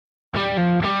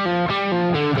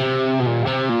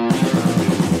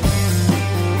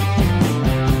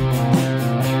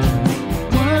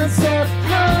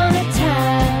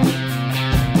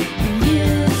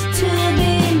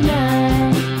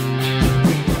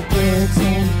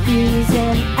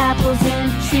apples and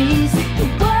trees. The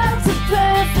world's a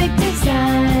perfect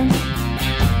design.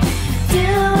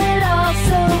 Do it all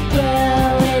so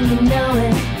well and you know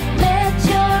it. Let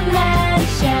your light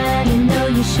shine and know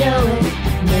you show it.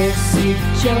 Mercy,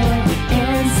 joy,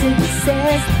 and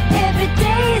success. Every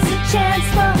day's a chance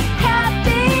for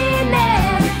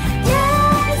happiness.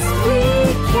 Yes, we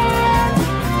can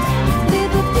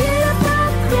live a beautiful,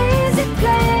 crazy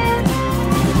plan.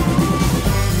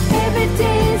 Every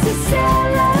day's a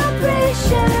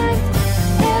celebration.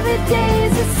 Every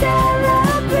day's a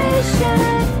celebration.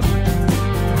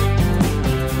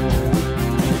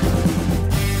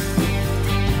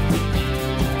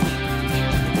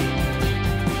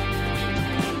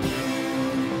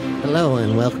 Hello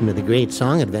and welcome to the Great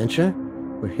Song Adventure.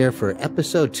 We're here for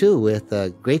episode 2 with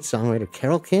great songwriter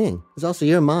Carole King, who's also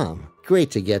your mom. Great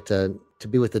to get to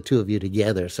be with the two of you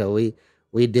together. So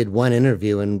we did one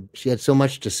interview and she had so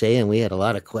much to say and we had a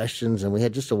lot of questions and we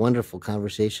had just a wonderful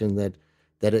conversation that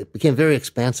it became very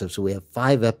expansive. So we have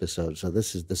 5 episodes. So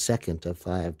this is the second of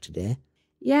 5 today.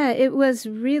 Yeah, it was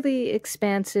really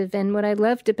expansive. And what I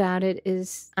loved about it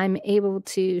is I'm able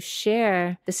to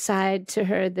share the side to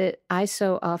her that I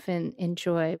so often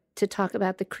enjoy, to talk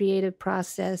about the creative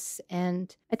process.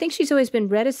 And I think she's always been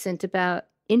reticent about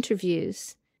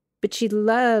interviews, but she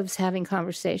loves having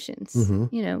conversations,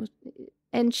 you know.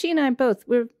 And she and I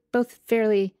we're both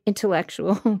fairly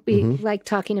intellectual. We like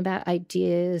talking about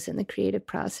ideas and the creative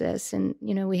process. And,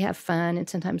 you know, we have fun. And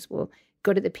sometimes we'll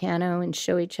go to the piano and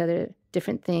show each other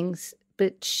different things.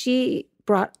 But she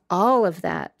brought all of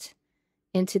that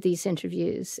into these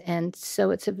interviews. And so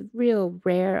it's a real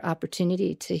rare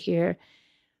opportunity to hear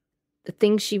the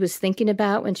things she was thinking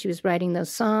about when she was writing those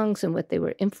songs and what they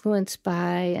were influenced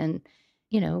by and,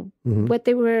 you know, what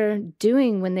they were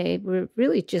doing when they were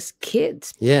really just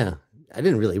kids. Yeah. I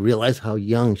didn't really realize how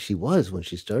young she was when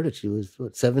she started. She was,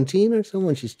 17 or so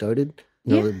when she started,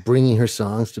 you know, bringing her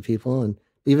songs to people. And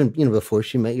even, you know, before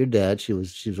she met your dad, she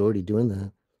was already doing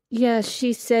that. Yeah,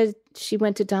 she said she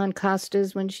went to Don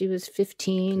Costa's when she was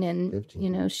 15 and, you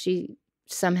know, she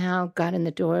somehow got in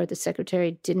the door. The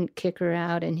secretary didn't kick her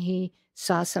out and he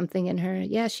saw something in her.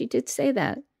 Yeah, she did say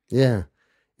that. Yeah.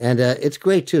 And it's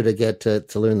great, too, to get to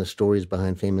learn the stories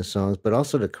behind famous songs, but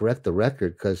also to correct the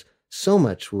record because so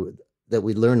much that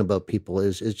we learn about people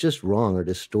is just wrong or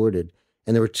distorted.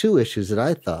 And there were 2 issues that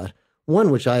I thought.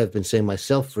 One, which I have been saying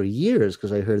myself for years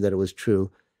because I heard that it was true.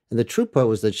 And the true part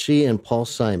was that she and Paul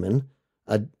Simon,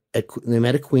 they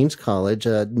met at Queens College,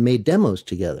 made demos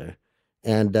together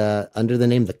and under the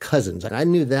name The Cousins. And I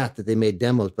knew that they made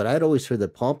demos, but I'd always heard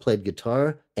that Paul played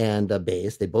guitar and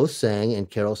bass. They both sang, and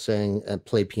Carole sang and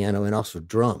played piano and also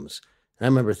drums. And I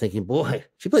remember thinking, boy,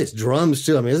 she plays drums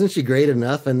too. I mean, isn't she great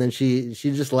enough? And then she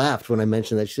just laughed when I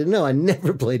mentioned that. She said, no, I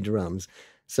never played drums.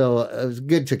 So it was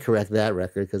good to correct that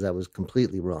record because I was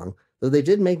completely wrong. Though they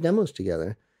did make demos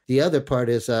together. The other part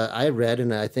is I read,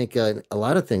 and I think a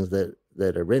lot of things that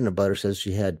are written about her says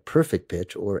she had perfect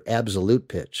pitch or absolute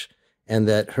pitch. And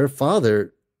that her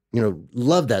father, you know,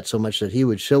 loved that so much that he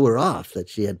would show her off that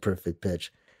she had perfect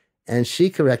pitch. And she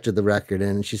corrected the record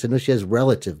and she said, no, she has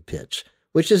relative pitch,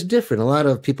 which is different. A lot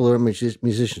of people who are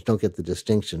musicians don't get the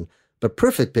distinction. But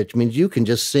perfect pitch means you can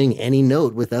just sing any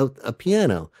note without a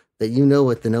piano, that you know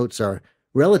what the notes are.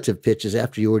 Relative pitch is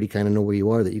after you already kind of know where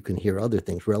you are, that you can hear other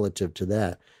things relative to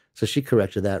that. So she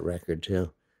corrected that record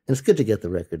too. And it's good to get the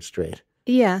record straight.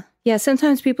 Yeah. Yeah.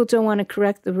 Sometimes people don't want to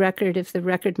correct the record if the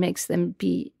record makes them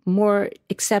be more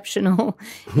exceptional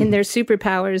in their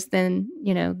superpowers than,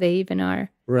 you know, they even are.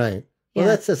 Right. Well,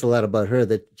 that says a lot about her,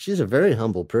 that she's a very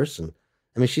humble person.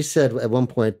 I mean, she said at one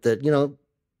point that, you know,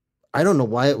 I don't know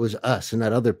why it was us and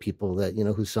not other people that, you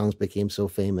know, whose songs became so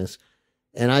famous.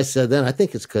 And I said then, I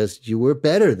think it's because you were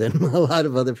better than a lot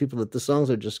of other people, that the songs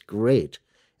are just great.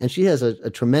 And she has a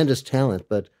tremendous talent,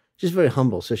 but she's very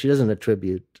humble. So she doesn't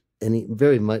attribute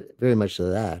very much to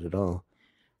that at all.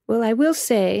 Well, I will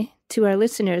say to our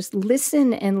listeners,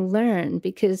 listen and learn,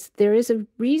 because there is a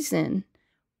reason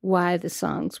why the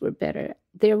songs were better.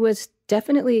 There was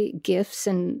definitely gifts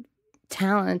and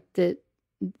talent that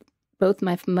both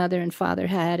my mother and father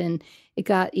had, and it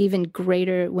got even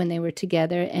greater when they were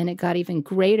together, and it got even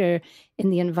greater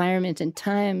in the environment and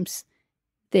times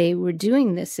they were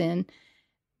doing this in.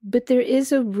 But there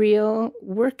is a real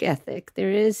work ethic.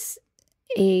 There is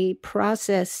a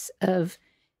process of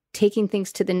taking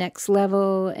things to the next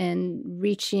level and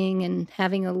reaching and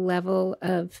having a level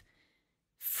of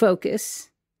focus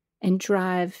and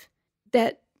drive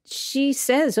that she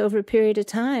says over a period of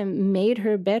time made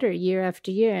her better year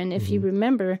after year. And if you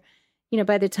remember, you know,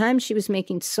 by the time she was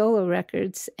making solo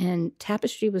records, and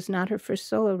Tapestry was not her first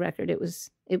solo record, it was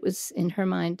It was, in her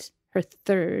mind, her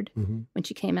third when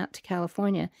she came out to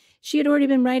California. She had already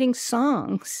been writing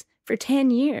songs for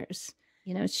 10 years.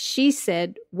 You know, she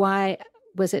said, why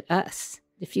was it us?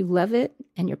 If you love it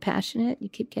and you're passionate, you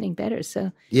keep getting better.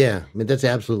 So yeah, I mean, that's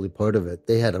absolutely part of it.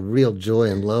 They had a real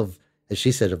joy and love, as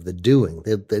she said, of the doing.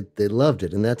 They loved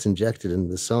it, and that's injected into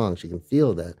the songs. You can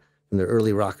feel that from their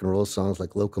early rock and roll songs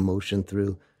like Locomotion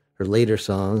through her later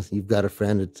songs. You've Got a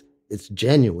Friend. It's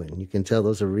genuine. You can tell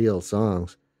those are real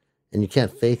songs, and you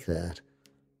can't fake that.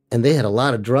 And they had a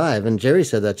lot of drive, and Gerry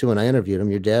said that too when I interviewed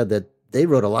him, your dad, that they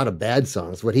wrote a lot of bad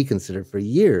songs, what he considered, for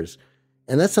years.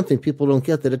 And that's something people don't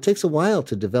get, that it takes a while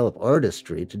to develop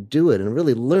artistry, to do it and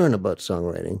really learn about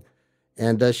songwriting.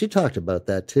 And she talked about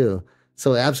that too.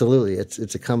 So absolutely,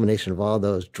 it's a combination of all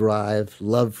those: drive,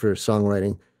 love for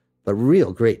songwriting, but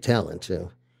real great talent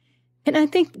too. And I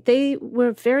think they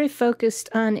were very focused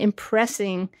on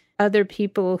impressing other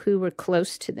people who were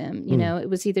close to them. You know, it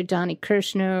was either Donnie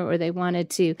Kirshner, or they wanted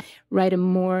to write a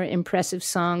more impressive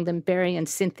song than Barry and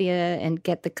Cynthia and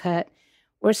get the cut.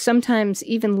 Or sometimes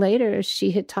even later,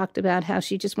 she had talked about how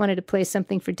she just wanted to play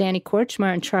something for Danny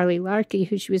Korchmar and Charlie Larkey,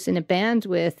 who she was in a band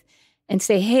with, and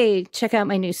say, hey, check out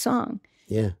my new song.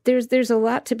 Yeah. There's a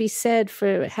lot to be said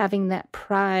for having that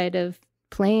pride of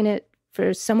playing it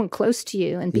for someone close to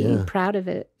you and being proud of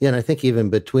it. Yeah, and I think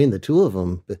even between the two of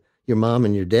them, your mom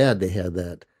and your dad, they had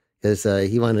that. Because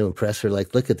he wanted to impress her,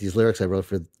 like, look at these lyrics I wrote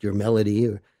for your melody,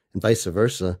 and vice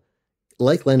versa.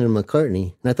 Like Lennon and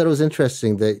McCartney. And I thought it was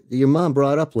interesting that your mom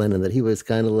brought up Lennon, that he was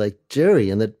kind of like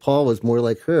Gerry and that Paul was more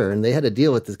like her. And they had to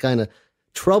deal with this kind of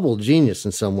troubled genius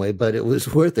in some way, but it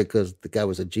was worth it because the guy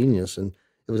was a genius. And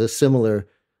it was a similar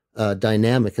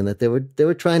dynamic in that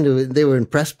they were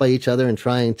impressed by each other and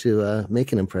trying to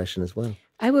make an impression as well.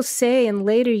 I will say in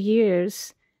later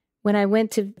years, when I went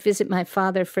to visit my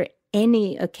father for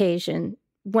any occasion,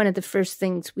 one of the first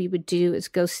things we would do is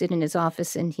go sit in his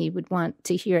office, and he would want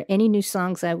to hear any new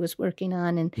songs I was working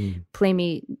on and play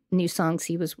me new songs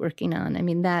he was working on. I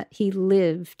mean, that he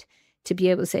lived to be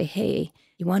able to say, hey,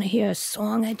 you want to hear a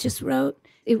song I just wrote?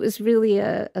 It was really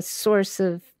a source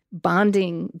of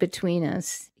bonding between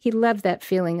us. He loved that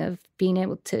feeling of being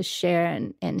able to share,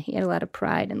 and he had a lot of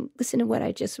pride and listen to what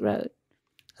I just wrote.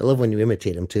 I love when you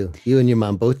imitate him too. You and your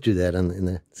mom both do that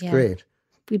it's great.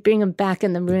 We bring him back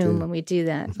in the room when we do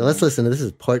that. So let's listen. This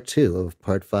is part 2 of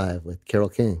part 5 with Carole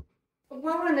King.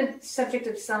 While we're on the subject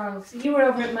of songs, you were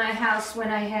over at my house when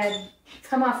I had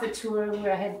come off a tour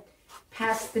where I had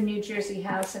passed the New Jersey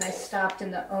house, and I stopped,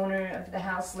 and the owner of the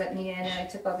house let me in, and I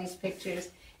took all these pictures,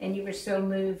 and you were so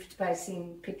moved by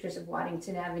seeing pictures of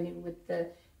Waddington Avenue with the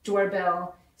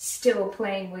doorbell still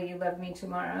playing Will You Love Me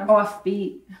Tomorrow?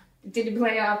 Offbeat. Did it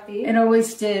play offbeat? It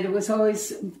always did. It was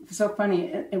always so funny.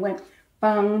 It went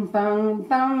bang, bang,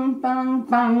 bang, bang,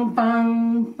 bang,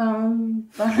 bang, bang,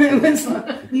 bang. It was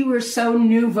like, we were so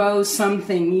nouveau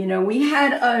something, you know. We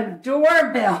had a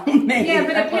doorbell made. Yeah,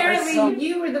 but apparently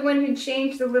you were the one who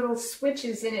changed the little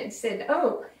switches in it and said,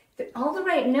 oh, all the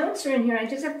right notes are in here. I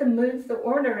just have to move the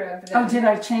order of them. Oh, did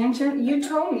I change it? You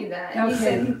told me that. Okay. You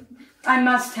said, I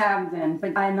must have then,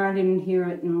 but I didn't hear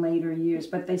it in later years,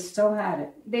 but they still had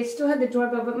it. They still had the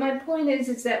doorbell, but my point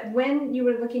is that when you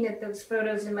were looking at those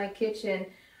photos in my kitchen,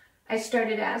 I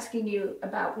started asking you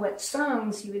about what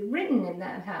songs you had written in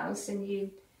that house,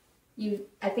 and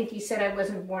I think you said I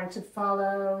wasn't born to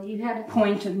follow. You had a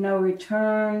Point of No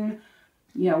Return.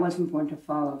 Yeah, I wasn't born to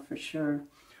follow for sure.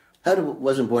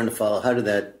 Wasn't Born to Follow? How did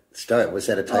that start? Was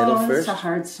that a title first? It's a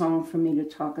hard song for me to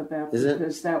talk about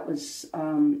because that was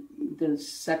the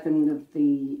second of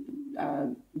the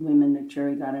women that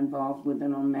Gerry got involved with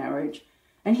in on Marriage.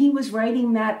 And he was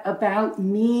writing that about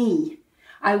me.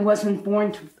 I wasn't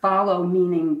born to follow,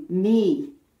 meaning me.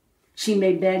 She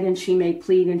may beg and she may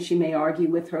plead and she may argue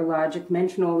with her logic,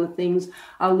 mention all the things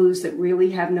I'll lose that really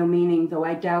have no meaning, though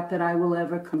I doubt that I will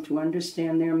ever come to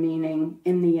understand their meaning.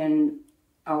 In the end,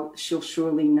 she'll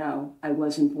surely know I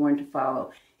wasn't born to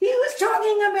follow. He was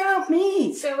talking about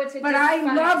me. But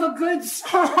I love a good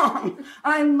song.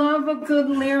 I love a good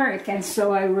lyric. And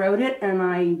so I wrote it, and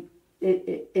I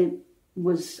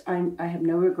have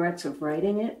no regrets of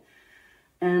writing it.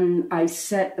 And I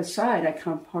set aside, I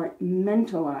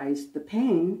compartmentalized the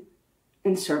pain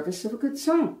in service of a good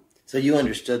song. So you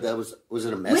understood that was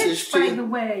it a message to you? Which, by the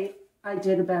way, I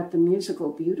did about the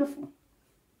musical Beautiful.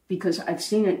 Because I've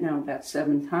seen it now about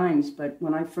 7 times, but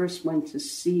when I first went to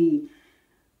see,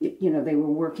 you know, they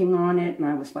were working on it, and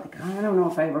I was like, I don't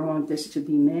know if I ever want this to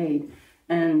be made.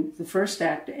 And the first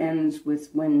act ends with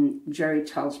when Gerry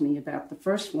tells me about the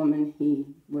first woman he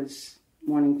was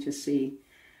wanting to see.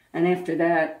 And after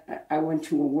that, I went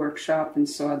to a workshop and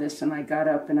saw this, and I got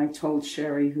up and I told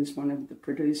Sherry, who's one of the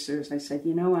producers, I said,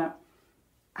 you know what?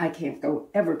 I can't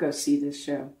ever go see this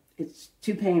show. It's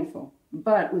too painful.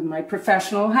 But with my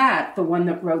professional hat, the one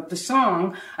that wrote the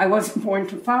song, I wasn't born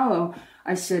to follow,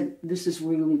 I said, this is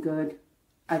really good.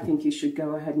 I think you should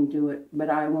go ahead and do it, but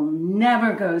I will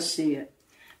never go see it.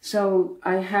 So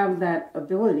I have that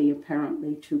ability,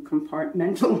 apparently, to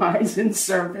compartmentalize in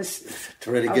service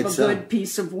to write a of good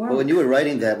piece of work. Well, when you were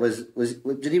writing that,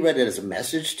 did he write it as a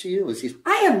message to you?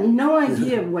 I have no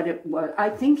idea what it was. I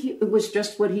think it was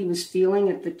just what he was feeling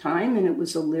at the time, and it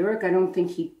was a lyric. I don't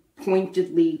think he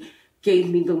pointedly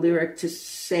gave me the lyric to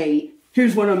say,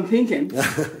 here's what I'm thinking.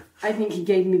 I think he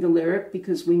gave me the lyric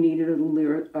because we needed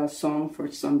a song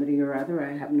for somebody or other.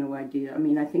 I have no idea. I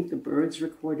mean, I think the Byrds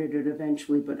recorded it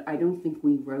eventually, but I don't think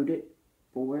we wrote it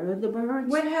for the Byrds.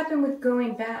 What happened with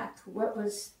Going Back? Where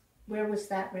was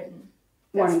that written?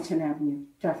 Waddington Avenue,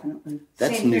 definitely.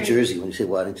 That's New Jersey when you say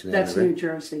Waddington Avenue. That's New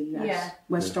Jersey, yes. Yeah.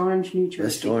 West Orange, New Jersey.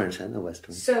 West Orange, I know West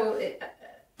Orange. So...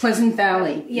 Pleasant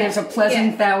Valley. Yeah, there's a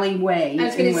Pleasant Valley Way. I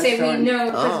was going to say, we know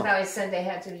Pleasant Valley Sunday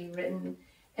had to be written.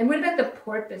 And what about the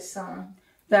Porpoise song?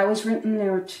 That was written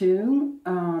there too,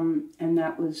 and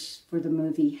that was for the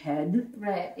movie Head.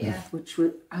 Right, yeah. Which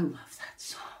was, I love that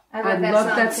song. I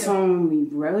love that song when we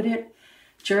wrote it.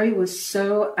 Gerry was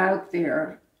so out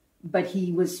there, but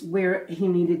he was where he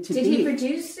needed to be. Did he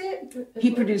produce it? He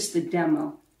produced the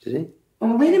demo. Did he?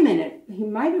 Oh, wait a minute. He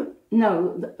might have...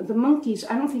 No, the Monkees,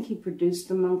 I don't think he produced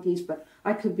the Monkees, but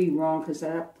I could be wrong because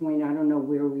at that point I don't know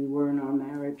where we were in our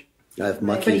marriage. I have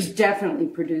Monkees. But he definitely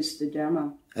produced the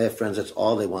demo. I have friends, that's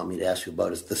all they want me to ask you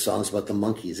about is the songs about the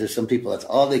Monkees. There's some people, that's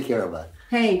all they care about.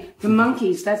 Hey, the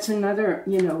Monkees, that's another,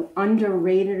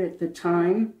 underrated at the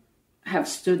time, have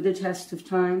stood the test of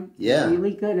time. Yeah.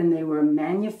 Really good, and they were a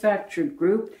manufactured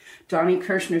group. Donnie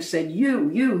Kirshner said,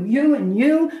 you, and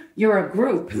you're a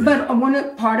group.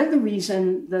 But part of the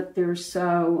reason that they're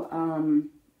so,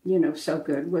 so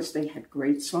good was they had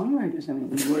great songwriters. I mean,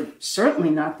 we were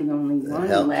certainly not the only one.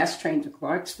 The Last Train to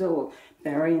Clarksville,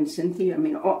 Barry and Cynthia. I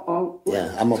mean, all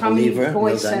yeah, I'm a Tommy believer.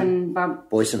 Boyce and Bob.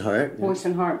 Boyce and Hart. Boyce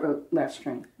and Hart wrote Last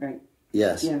Train, right?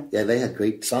 Yes. Yeah, they had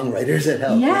great songwriters that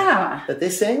helped. Yeah. But they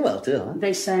sang well, too, huh?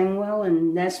 They sang well,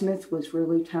 and Nesmith was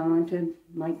really talented.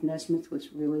 Mike Nesmith was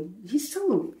he's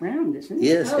still around, isn't he?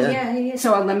 Yes, yeah, he is.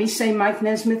 So let me say Mike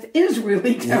Nesmith is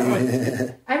really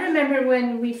talented. I remember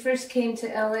when we first came to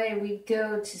LA, we'd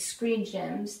go to Screen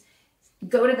Gems,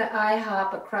 go to the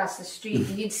IHOP across the street,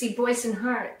 and you'd see Boyce and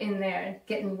Hart in there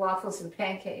getting waffles and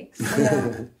pancakes.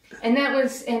 And that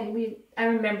was, I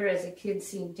remember as a kid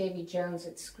seeing Davy Jones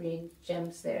at Screen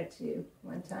Gems there too,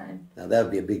 one time. Now that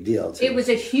would be a big deal too. It was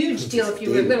a huge deal if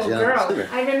you were a little girl.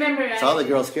 I remember. It's all the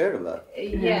girls cared about.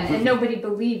 Yeah, and nobody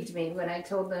believed me when I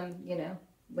told them,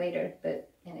 later. But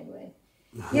anyway,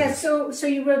 yeah. So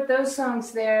you wrote those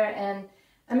songs there, and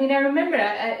I mean, I remember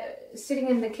sitting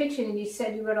in the kitchen, and you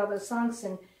said you wrote all those songs,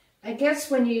 and I guess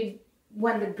when you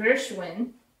won the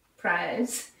Gershwin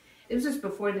Prize. It was just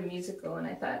before the musical, and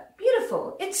I thought,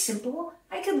 beautiful, it's simple.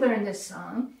 I could learn this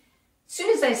song. As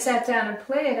soon as I sat down and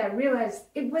played it, I realized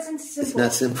it wasn't simple. It's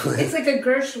not simple. It's like a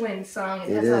Gershwin song. It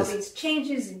has all these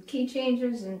changes and key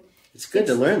changes. And it's good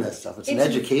to learn that stuff. It's an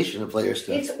education to play your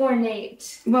stuff. It's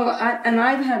ornate. Well,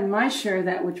 I've had my share of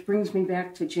that, which brings me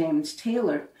back to James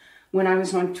Taylor. When I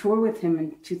was on tour with him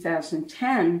in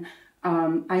 2010,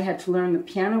 I had to learn the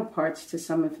piano parts to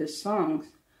some of his songs.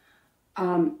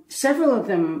 Several of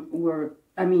them were,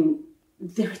 I mean,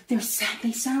 they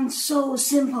sound so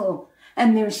simple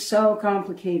and they're so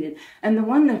complicated. And the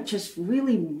one that just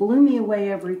really blew me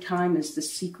away every time is The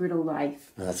Secret of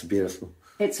Life. Oh, that's beautiful.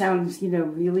 It sounds,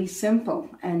 really simple.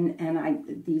 And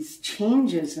these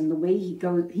changes and the way he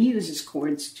uses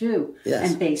chords too. Yes.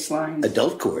 And bass lines.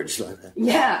 Adult chords like that.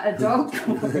 Yeah, adult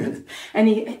chords. And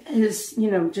he is,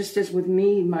 just as with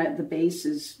me, the bass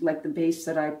is like the bass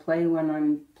that I play when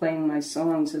I'm playing my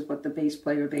songs is what the bass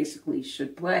player basically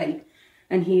should play.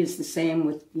 And he is the same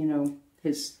with,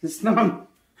 his thumb.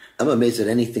 I'm amazed that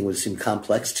anything would seem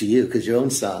complex to you because your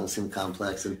own songs seem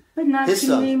complex. But not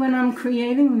to me when I'm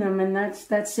creating them, and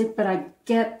that's it. But I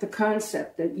get the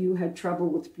concept that you had trouble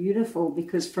with beautiful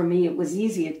because for me it was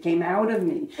easy. It came out of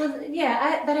me. Well,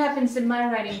 yeah, that happens in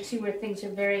my writing too where things are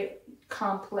very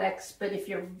complex, but if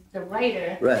you're the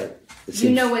writer, right, you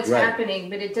know what's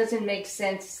happening, but it doesn't make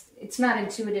sense. It's not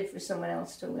intuitive for someone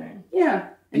else to learn. Yeah.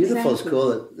 Beautiful is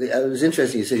cool. It was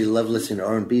interesting. You said you love listening to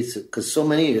R&B because so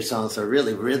many of your songs are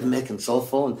really rhythmic and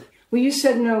soulful. And Well, you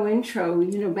said no intro.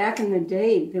 Back in the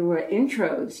day, there were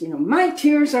intros. My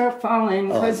tears are falling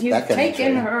because you've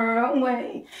taken her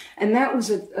away. And that was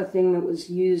a thing that was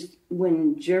used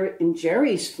when in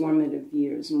Gerry's formative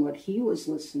years and what he was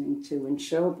listening to in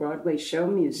Broadway show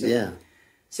music. Yeah.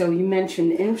 So you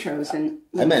mentioned intros. And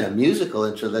I meant a musical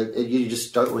intro. Like you just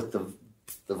start with the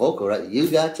vocal, right? You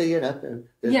got to get up.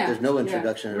 There's no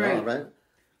introduction at all, right?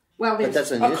 Well,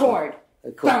 there's a chord.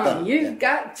 You've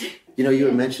got to. You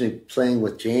were mentioning playing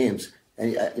with James,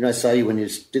 and I saw you when you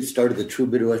started the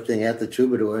Troubadour thing at the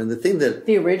Troubadour, and the thing that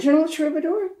the original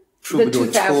Troubadour tour, when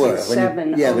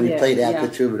you played at yeah.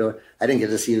 the Troubadour. I didn't get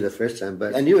to see you the first time,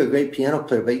 but I knew you were a great piano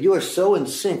player, but you were so in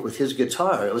sync with his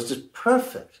guitar. It was just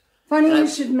perfect. Funny you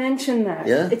should mention that.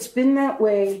 Yeah? It's been that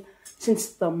way since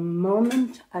the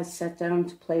moment I sat down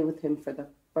to play with him for the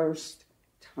first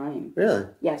time. Really?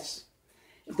 Yes.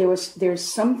 There's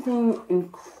something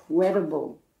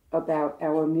incredible about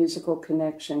our musical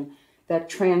connection that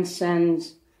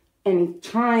transcends any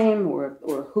time or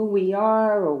who we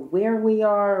are or where we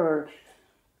are. Or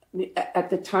at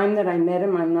the time that I met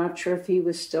him, I'm not sure if he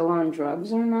was still on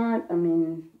drugs or not. I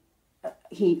mean,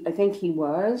 I think he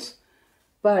was.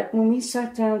 But when we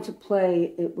sat down to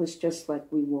play, it was just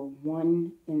like we were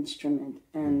one instrument.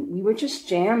 And we were just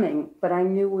jamming, but I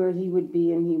knew where he would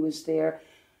be and he was there.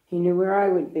 He knew where I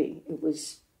would be. It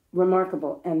was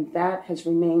remarkable. And that has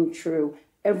remained true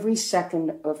every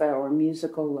second of our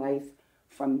musical life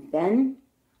from then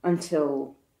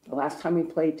until the last time we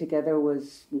played together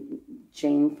was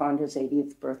Jane Fonda's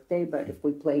 80th birthday. But if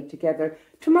we played together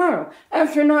tomorrow,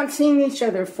 after not seeing each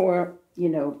other for,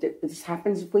 this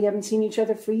happens if we haven't seen each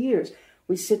other for years.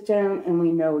 We sit down and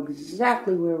we know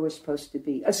exactly where we're supposed to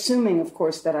be, assuming, of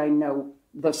course, that I know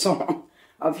the song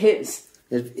of his.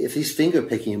 If he's finger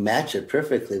picking, you match it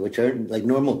perfectly, which aren't like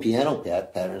normal piano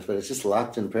patterns, but it's just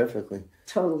locked in perfectly.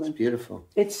 Totally. It's beautiful.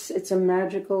 It's a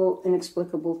magical,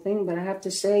 inexplicable thing, but I have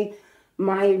to say,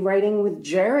 my writing with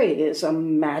Gerry is a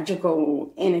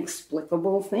magical,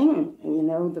 inexplicable thing.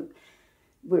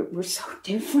 We're so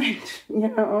different,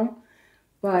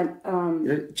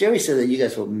 But Gerry said that you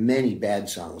guys wrote many bad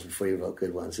songs before you wrote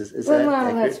good ones. Is that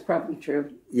accurate? That's probably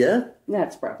true. Yeah?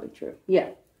 That's probably true. Yeah.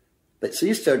 But so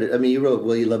you started, you wrote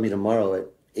Will You Love Me Tomorrow at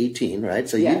 18, right?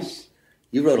 So yes.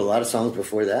 You wrote a lot of songs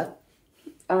before that?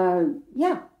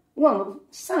 Yeah. Well,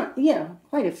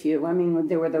 quite a few. I mean,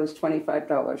 there were those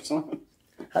 $25 songs.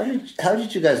 How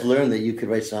did you guys learn that you could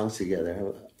write songs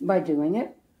together? By doing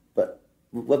it. But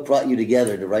what brought you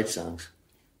together to write songs?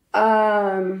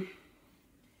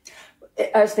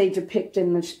 As they depict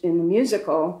in the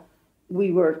musical,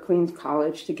 we were at Queens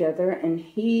College together, and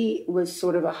he was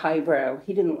sort of a highbrow.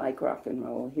 He didn't like rock and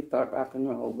roll. He thought rock and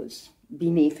roll was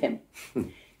beneath him.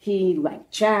 He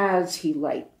liked jazz. He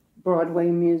liked Broadway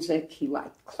music. He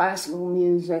liked classical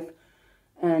music,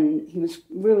 and he was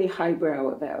really highbrow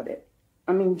about it.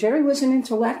 I mean, Gerry was an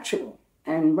intellectual,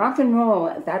 and rock and roll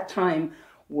at that time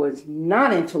was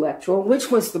not intellectual,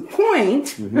 which was the point.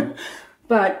 Mm-hmm.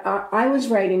 But I was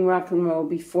writing rock and roll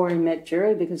before I met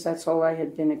Gerry because that's all I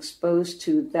had been exposed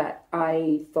to that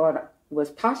I thought was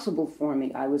possible for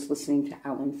me. I was listening to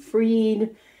Alan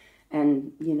Freed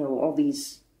and, all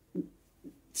these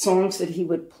songs that he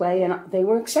would play, and they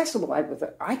were accessible.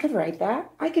 I could write that.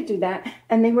 I could do that.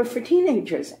 And they were for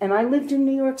teenagers, and I lived in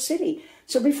New York City.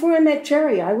 So before I met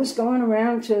Gerry, I was going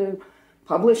around to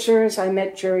publishers. I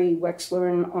met Jerry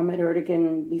Wexler and Ahmet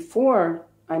Ertegun before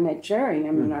I met Gerry.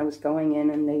 I mean, I was going in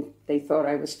and they thought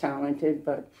I was talented,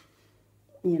 but,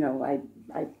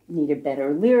 I needed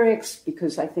better lyrics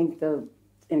because I think an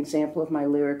example of my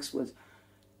lyrics was,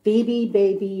 baby,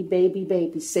 baby, baby,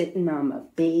 baby, sitting on a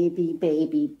baby,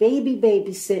 baby, baby,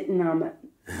 baby, sitting on a...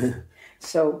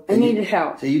 So I needed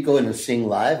help. So you go in and sing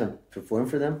live and perform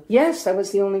for them? Yes, that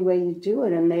was the only way you do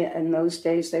it. And in those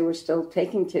days, they were still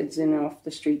taking kids in off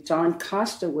the street. Don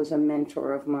Costa was a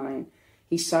mentor of mine.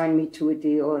 He signed me to a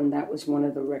deal, and that was one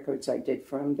of the records I did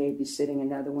for him, babysitting.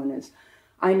 Another one is,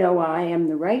 I Know I Am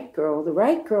the Right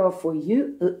Girl for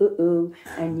you,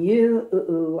 and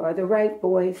you are the right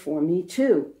boy for me,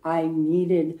 too. I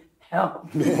needed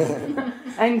help.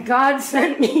 And God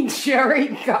sent me Gerry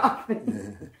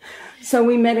Goffin. So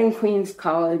we met in Queens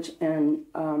College, and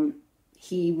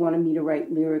he wanted me to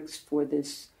write lyrics for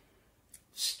this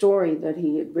story that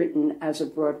he had written as a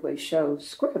Broadway show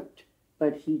script.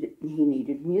 But he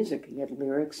needed music. He had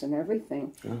lyrics and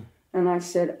everything. Oh. And I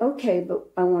said, okay, but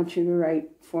I want you to write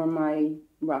for my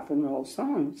rock and roll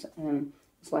songs. And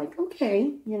it's like,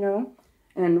 okay,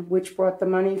 And which brought the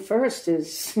money first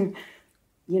is, the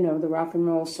rock and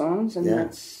roll songs. And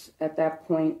that's, at that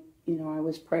point, I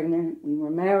was pregnant. We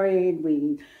were married.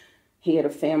 We he had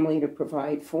a family to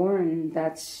provide for, and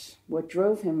that's what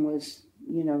drove him, was,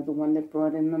 you know, the one that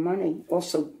brought in the money.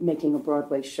 Also, making a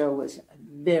Broadway show was a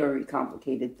very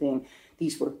complicated thing.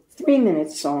 These were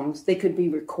 3-minute songs. They could be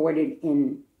recorded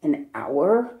in an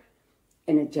hour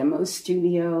in a demo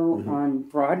studio on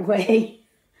Broadway.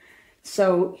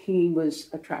 So he was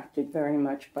attracted very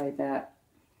much by that.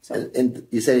 So. And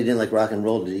you said he didn't like rock and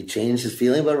roll. Did he change his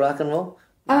feeling about rock and roll?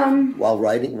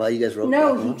 While you guys wrote rock and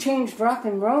roll? No, he changed rock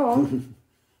and roll,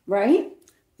 right?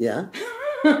 Yeah.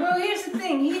 Well, here's the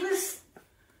thing. He was,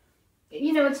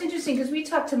 you know, it's interesting because we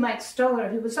talked to Mike Stoller,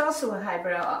 who was also a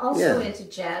highbrow, also into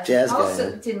jazz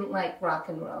also didn't like rock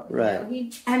and roll. Right. You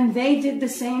know? And they did the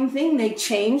same thing. They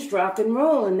changed rock and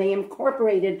roll, and they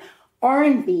incorporated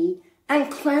R&B and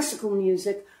classical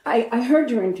music. I heard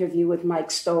your interview with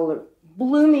Mike Stoller.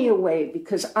 Blew me away,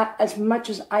 because as much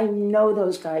as I know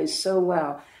those guys so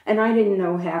well, and I didn't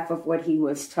know half of what he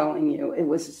was telling you, it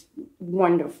was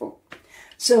wonderful.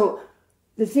 So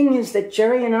the thing is that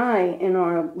Gerry and I, in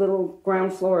our little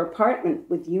ground floor apartment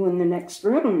with you in the next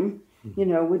room, you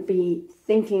know, would be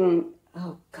thinking,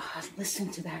 oh God,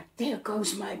 listen to that. There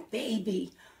goes my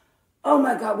baby. Oh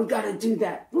my God, we got to do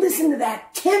that. Listen to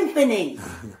that timpani.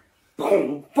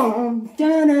 Boom, boom,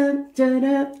 da-da,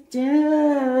 da-da,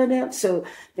 da-da. So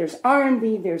there's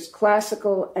R&B, there's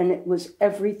classical, and it was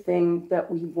everything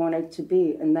that we wanted to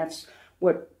be. And that's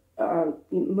what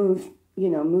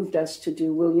moved us to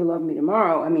do Will You Love Me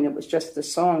Tomorrow. I mean, it was just the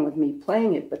song with me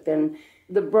playing it, but then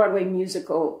the Broadway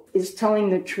musical is telling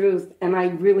the truth, and I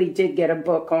really did get a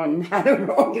book on how to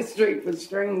orchestrate for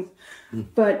strings.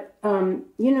 But,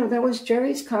 you know, that was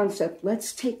Gerry's concept.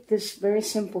 Let's take this very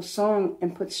simple song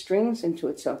and put strings into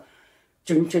it. So,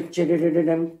 jump,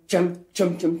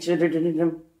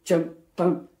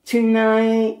 bump,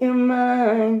 tonight you're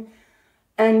mine.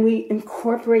 And we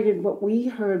incorporated what we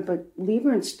heard, but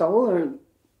Lieber and Stoller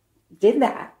did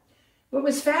that. What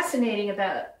was fascinating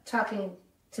about talking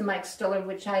to Mike Stoller,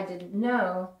 which I didn't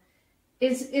know,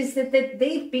 is that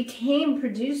they became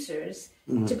producers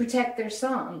to protect their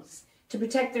songs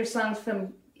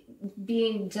from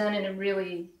being done in a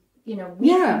really, you know,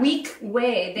 weak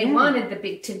way. They wanted the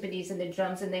big timpanis and the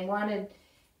drums, and they wanted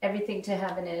everything to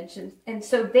have an edge. And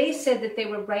so they said that they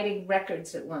were writing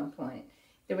records at one point.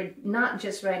 They were not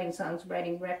just writing songs,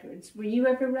 writing records. Were you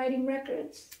ever writing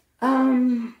records?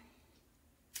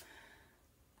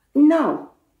 No.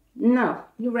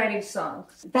 You're writing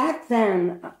songs. Back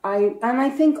then, I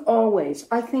think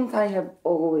I have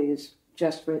always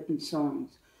just written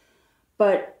songs.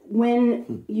 But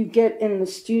when you get in the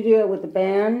studio with the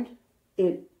band,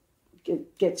 it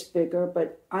gets bigger.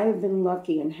 But I have been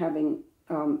lucky in having,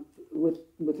 with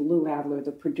Lou Adler,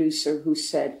 the producer, who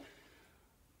said,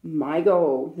 my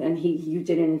goal, and you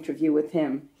did an interview with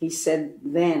him, he said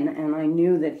then, and I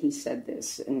knew that he said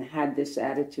this and had this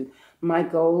attitude, my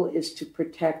goal is to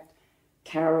protect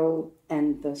Carole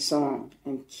and the song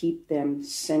and keep them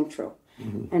central.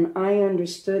 And I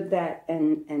understood that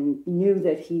and knew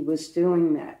that he was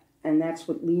doing that. And that's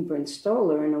what Lieber and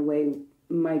Stoller, in a way,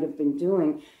 might have been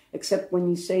doing. Except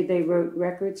when you say they wrote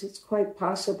records, it's quite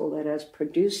possible that as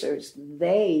producers,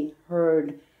 they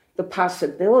heard the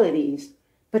possibilities,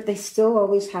 but they still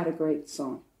always had a great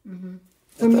song.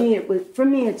 For me,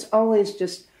 it's always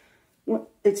just,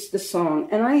 it's the song.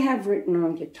 And I have written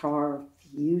on guitar a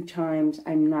few times.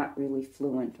 I'm not really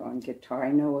fluent on guitar.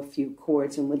 I know a few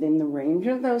chords, and within the range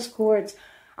of those chords,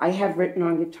 I have written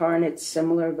on guitar, and it's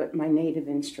similar, but my native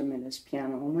instrument is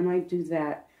piano. And when I do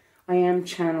that, I am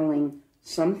channeling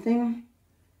something.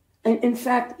 And in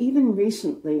fact, even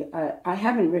recently, I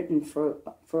haven't written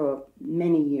for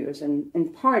many years, and in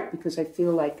part because I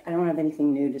feel like I don't have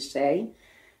anything new to say,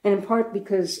 and in part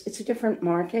because it's a different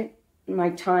market.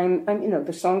 My time,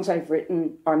 the songs I've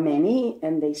written are many,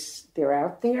 and they're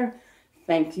out there.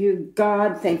 Thank you,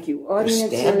 God. Thank you,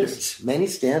 audiences. Standards, many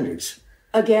standards.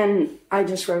 Again, I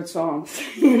just wrote songs,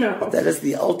 you know. But that is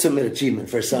the ultimate achievement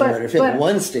for a songwriter. If you have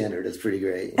one standard, it's pretty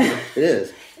great. It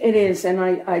is. It is, and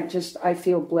I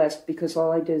feel blessed because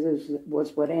all I did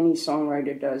was what any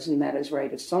songwriter does, and that is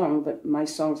write a song. But my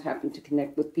songs happen to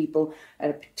connect with people at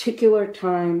a particular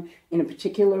time, in a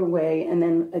particular way, and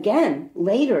then again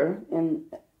later in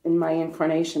my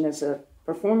incarnation as a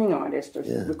performing artist or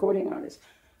recording artist.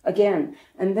 Again,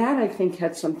 and that I think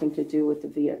had something to do with the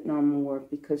Vietnam War,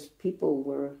 because people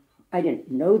were, I didn't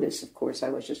know this, of course, I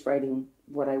was just writing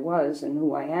what I was and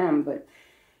who I am, but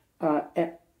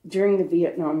during the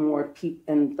Vietnam War,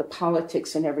 and the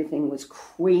politics and everything was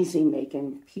crazy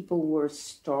making. People were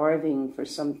starving for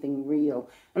something real.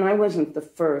 And I wasn't the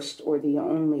first or the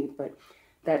only, but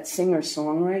that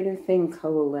singer-songwriter thing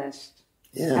coalesced.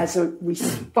 as a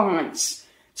response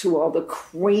to all the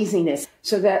craziness.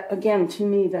 So that, again, to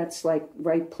me, that's like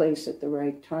right place at the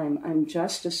right time. I'm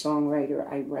just a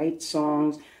songwriter. I write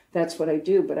songs. That's what I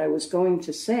do. But I was going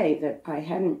to say that I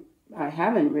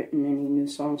haven't written any new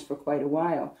songs for quite a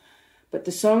while. But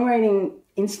the songwriting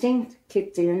instinct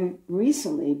kicked in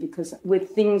recently because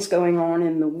with things going on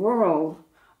in the world,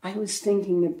 I was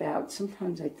thinking about,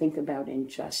 sometimes I think about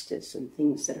injustice and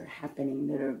things that are happening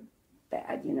that are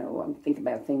bad. You know, I'm thinking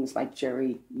about things like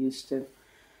Gerry used to.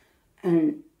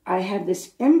 And I had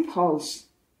this impulse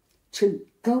to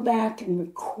go back and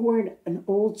record an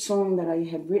old song that I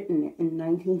had written in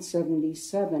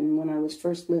 1977 when I was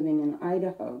first living in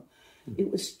Idaho.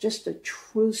 It was just a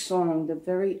true song, the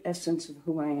very essence of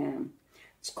who I am.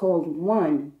 It's called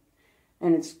One,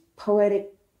 and it's poetic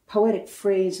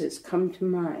phrases come to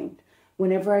mind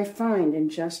whenever I find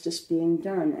injustice being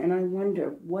done. And I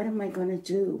wonder, what am I going to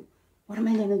do? What am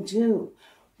I going to do?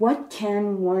 What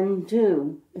can one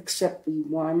do except be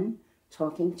one,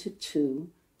 talking to two,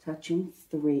 touching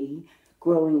three,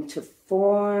 growing to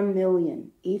 4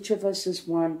 million. Each of us is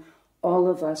one. All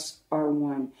of us are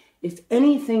one. If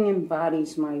anything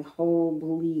embodies my whole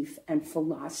belief and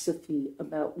philosophy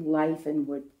about life and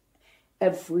what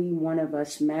every one of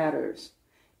us matters,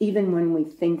 even when we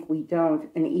think we don't,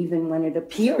 and even when it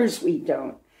appears we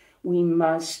don't, we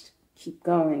must keep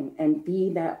going and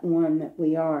be that one that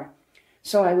we are.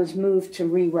 So I was moved to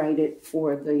rewrite it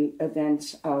for the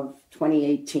events of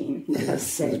 2018.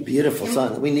 It's a beautiful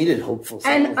song. We needed hopeful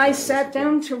songs. And I sat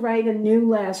down to write a new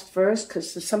last verse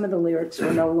because some of the lyrics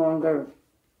were no longer,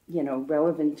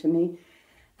 relevant to me.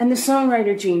 And the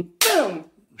songwriter gene, boom,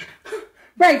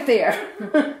 right there.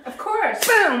 Of course.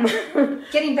 Boom.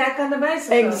 Getting back on the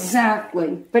bicycle.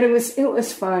 Exactly. But it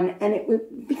was fun, and it was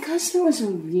because there was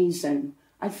a reason.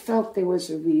 I felt there was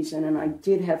a reason, and I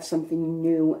did have something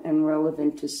new and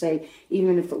relevant to say,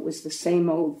 even if it was the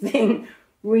same old thing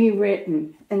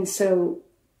rewritten. And so,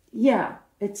 yeah,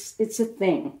 it's a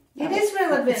thing. It is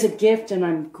relevant. It's a gift, and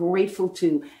I'm grateful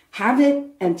to have it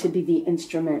and to be the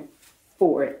instrument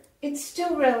for it. It's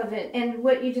still relevant, and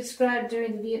what you described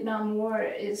during the Vietnam War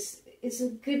is a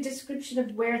good description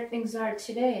of where things are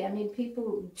today. I mean,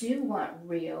 people do want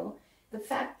real. The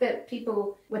fact that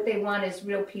people, what they want is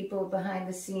real people behind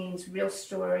the scenes, real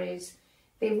stories.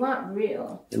 They want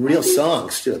real. And real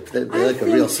songs, too. They like a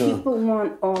real song. People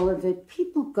want all of it.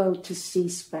 People go to see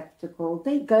spectacle.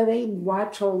 They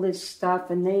watch all this stuff,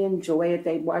 and they enjoy it.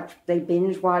 They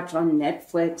binge watch on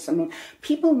Netflix. I mean,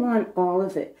 people want all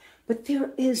of it. But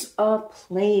there is a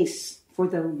place for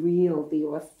the real, the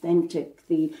authentic,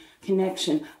 the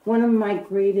connection. One of my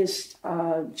greatest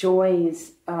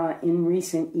joys in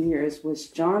recent years was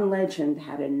John Legend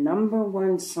had a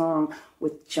 #1 song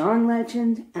with John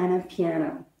Legend and a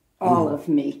piano, All of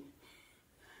Me.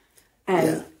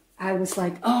 And I was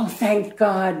like, oh, thank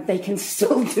God they can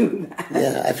still do that.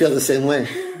 Yeah, I feel the same way.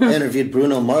 I interviewed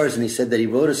Bruno Mars, and he said that he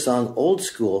wrote a song, Old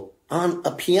School, on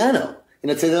a piano.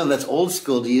 To them, that's old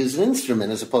school to use an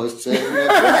instrument as opposed to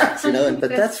tracks, But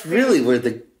that's really where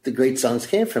the great songs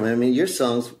came from. I mean, your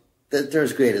songs, they're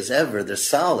as great as ever. They're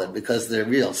solid because they're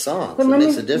real songs. It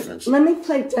makes a difference. Let me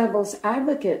play devil's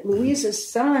advocate.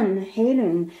 Louisa's son,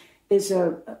 Hayden, is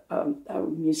a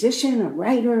musician, a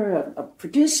writer, a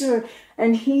producer,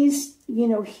 and he's,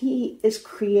 he is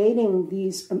creating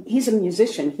these, he's a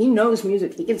musician. He knows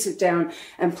music. He can sit down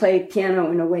and play piano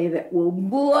in a way that will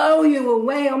blow you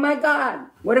away. Oh my God,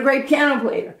 what a great piano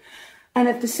player. And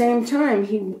at the same time,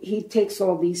 he takes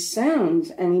all these sounds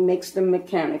and he makes them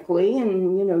mechanically,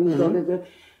 and, you go to the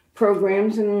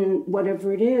programs and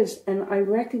whatever it is. And I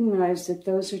recognize that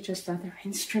those are just other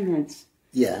instruments.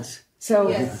 Yes.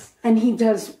 So, and he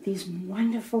does these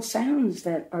wonderful sounds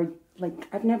that are like,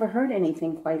 I've never heard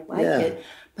anything quite like it,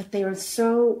 but they are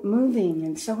so moving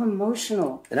and so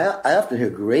emotional. And I often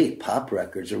hear great pop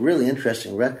records, or really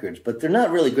interesting records, but they're not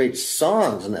really great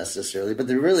songs necessarily, but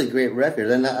they're really great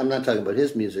records. And I'm not talking about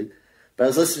his music, but I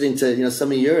was listening to,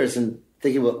 some of yours and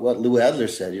thinking about what Lou Adler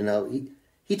said,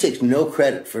 he takes no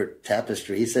credit for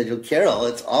Tapestry. He said, Carole,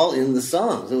 it's all in the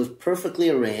songs. It was perfectly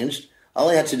arranged. All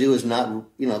I had to do was not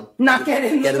get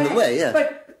in the way. Yeah.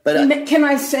 But can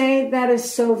I say that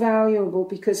is so valuable,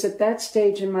 because at that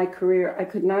stage in my career, I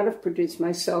could not have produced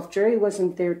myself. Gerry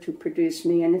wasn't there to produce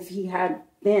me. And if he had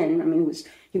been,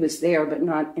 he was there, but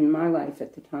not in my life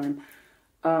at the time.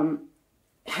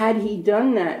 Had he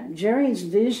done that, Gerry's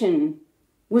vision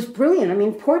was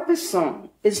brilliant. Porpoise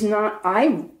Song is not,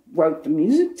 I wrote the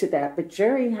music to that, but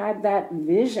Gerry had that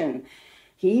vision.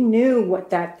 He knew what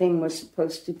that thing was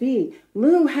supposed to be.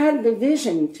 Lou had the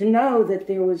vision to know that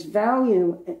there was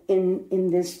value in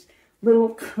this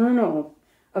little kernel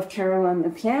of Carole on the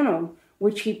piano,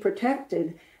 which he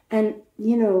protected. And,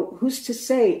 you know, who's to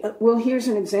say? Well, here's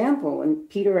an example, and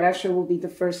Peter Asher will be the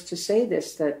first to say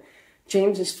this, that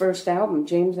James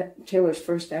Taylor's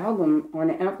first album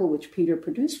on Apple, which Peter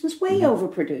produced, was way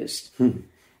overproduced.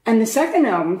 And the second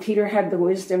album, Peter had the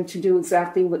wisdom to do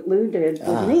exactly what Lou did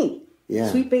with me. Yeah.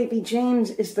 Sweet Baby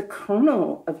James is the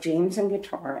kernel of James and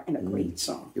guitar and a great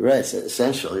song. You're right. It's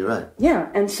essential. You're right. Yeah,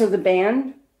 and so the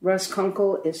band, Russ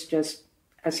Kunkel, is just,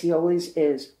 as he always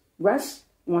is, Russ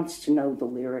wants to know the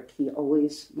lyric. He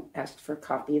always asks for a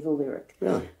copy of the lyric.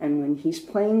 Really? And when he's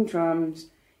playing drums,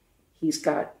 he's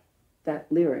got that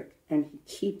lyric, and he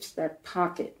keeps that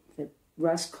pocket that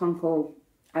Russ Kunkel,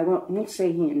 I won't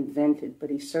say he invented, but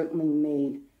he certainly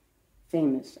made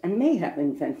famous, and may have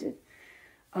invented.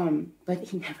 But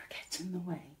he never gets in the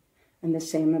way. And the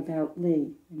same about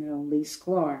Lee, you know, Lee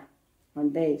Sklar on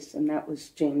bass, and that was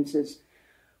James's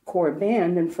core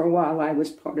band, and for a while I was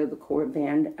part of the core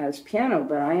band as piano,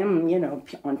 but I am, you know,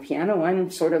 on piano,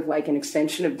 I'm sort of like an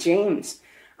extension of James.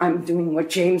 I'm doing what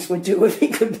James would do if he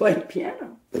could play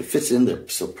piano. It fits in there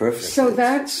so perfect. So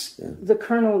that's the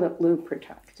kernel that Lou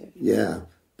protected. Yeah,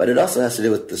 but it also has to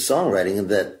do with the songwriting, and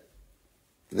that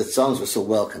the songs were so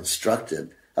well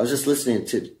constructed. I was just listening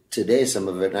to today some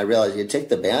of it, and I realized you take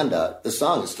the band out, the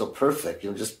song is still perfect,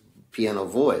 you know, just piano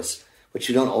voice, which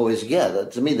you don't always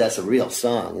get. To me, that's a real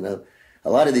song. You know, a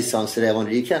lot of these songs today, I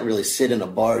wonder, you can't really sit in a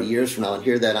bar years from now and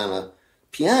hear that on a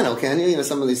piano, can you? You know,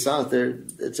 some of these songs,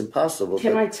 it's impossible.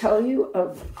 Can I tell you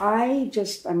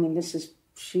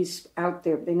she's out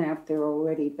there, been out there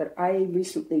already, but I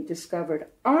recently discovered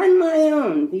on my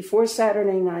own, before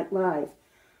Saturday Night Live,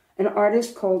 an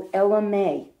artist called Ella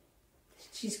May.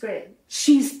 She's great.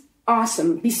 She's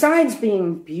awesome. Besides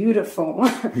being beautiful,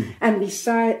 and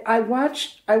I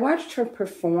watched her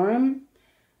perform,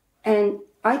 and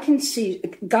I can see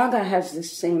Gaga has the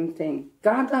same thing.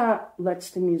 Gaga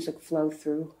lets the music flow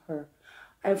through her.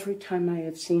 Every time I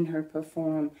have seen her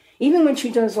perform, even when she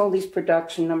does all these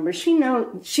production numbers,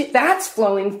 that's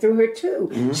flowing through her too.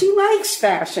 Mm-hmm. She likes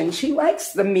fashion. She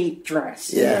likes the meat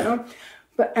dress. Yeah. You know?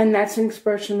 And that's an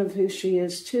expression of who she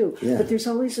is too. Yeah. But there's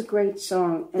always a great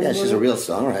song. And she's a real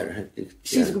songwriter.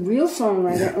 She's a real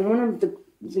songwriter. And one of the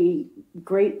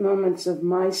great moments of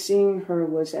my seeing her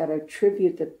was at a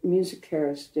tribute that Music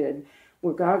Cares did,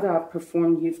 where Gaga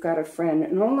performed "You've Got a Friend,"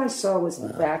 and all I saw was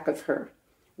the back of her,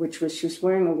 which was she was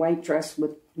wearing a white dress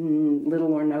with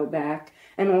little or no back,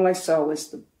 and all I saw was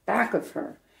the back of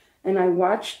her. And I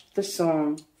watched the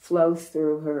song flow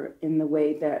through her in the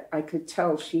way that I could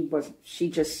tell she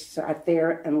just sat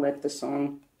there and let the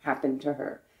song happen to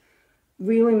her.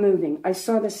 Really moving. I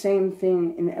saw the same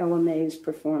thing in Ella May's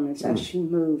performance as she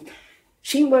moved.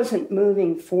 She wasn't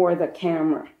moving for the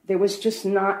camera. That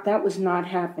was not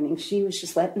happening. She was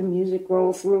just letting the music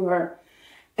roll through her.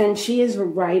 And she is a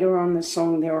writer on the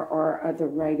song. There are other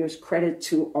writers, credit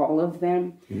to all of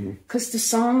them. Because the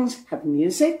songs have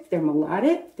music, they're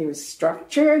melodic, there's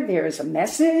structure, there's a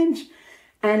message,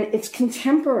 and it's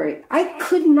contemporary. I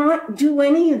could not do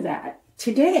any of that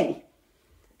today.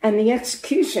 And the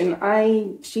execution,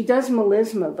 she does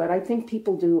melisma, but I think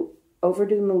people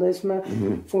overdo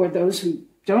melisma. For those who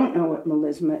don't know what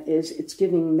melisma is, it's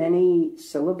giving many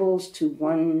syllables to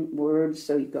one word.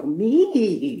 So you go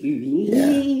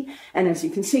me, and as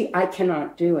you can see, I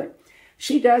cannot do it.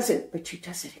 She does it, but she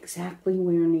does it exactly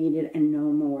where needed and no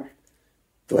more.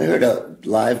 So I heard a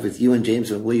live with you and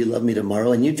James on "Will You Love Me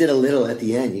Tomorrow," and you did a little at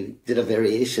the end. You did a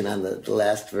variation on the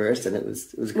last verse, and it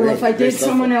was great. Well, if I did,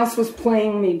 someone else was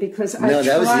playing me because I tried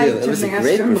to master melisma. It was a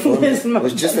great performance. It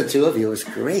was just the two of you. It was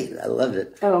great. I loved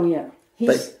it. Oh yeah.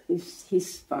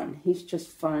 He's fun. He's just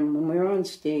fun. When we're on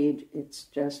stage, it's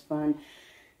just fun.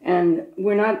 And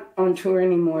we're not on tour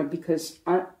anymore because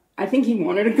I think he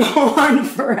wanted to go on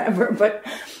forever, but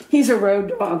he's a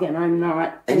road dog and I'm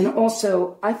not. And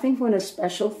also, I think when a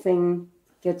special thing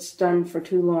gets done for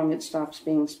too long, it stops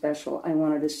being special. I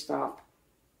wanted to stop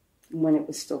when it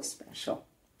was still special.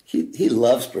 He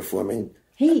loves performing.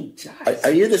 He does.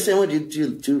 Are you the same way?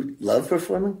 Do you love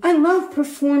performing? I love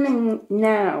performing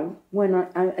now. When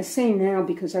I say now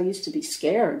because I used to be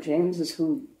scared. James is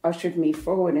who ushered me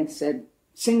forward and said,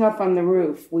 "Sing up on the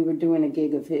roof." We were doing a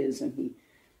gig of his, and he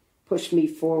pushed me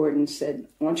forward and said,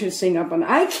 "I want you to sing up on."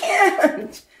 I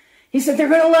can't. He said, "They're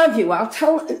going to love you. I'll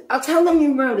tell them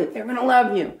you wrote it. They're going to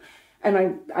love you."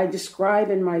 And I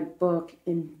describe in my book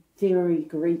in very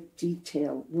great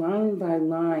detail, line by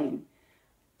line,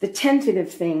 the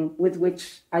tentative thing with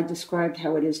which I described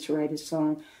how it is to write a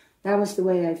song. That was the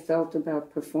way I felt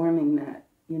about performing that.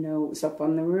 You know, it was up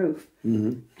on the roof.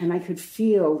 And I could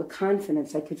feel the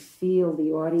confidence. I could feel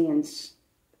the audience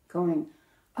going,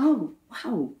 oh,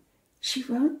 wow, she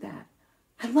wrote that.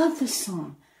 I love this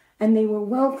song. And they were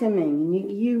welcoming.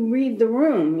 You read the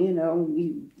room,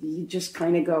 you just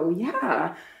kind of go,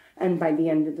 yeah. And by the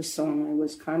end of the song, I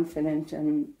was confident.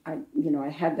 And I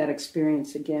had that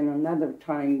experience again another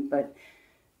time, but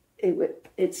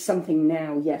it's something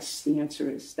now. Yes, the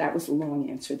answer is, that was a long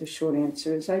answer. The short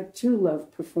answer is I do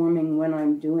love performing when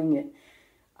I'm doing it.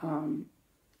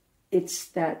 It's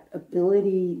that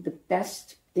ability, the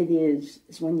best it is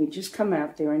when you just come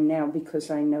out there. And now,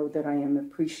 because I know that I am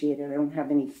appreciated, I don't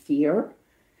have any fear.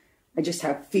 I just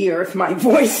have fear if my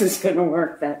voice is going to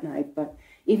work that night. But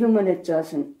even when it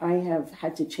doesn't, I have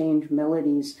had to change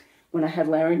melodies. When I had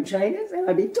laryngitis and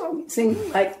I'd be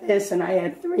singing like this and I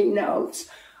had 3 notes,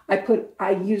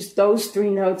 I used those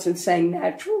 3 notes and sang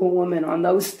Natural Woman on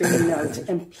those 3 notes.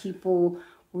 And people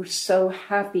were so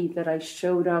happy that I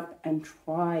showed up and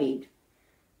tried.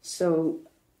 So,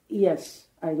 yes,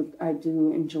 I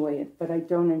do enjoy it, but I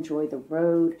don't enjoy the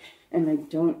road, and I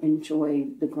don't enjoy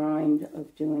the grind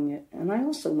of doing it. And I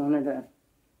also wanted to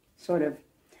sort of,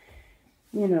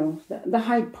 the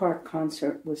Hyde Park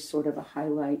concert was sort of a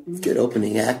highlight. Good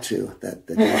opening act, too.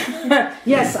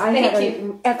 Yes, I had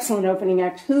an excellent opening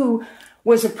act who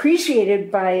was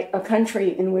appreciated by a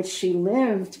country in which she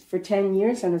lived for 10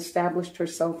 years and established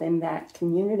herself in that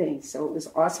community. So it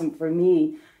was awesome for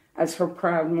me as her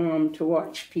proud mom to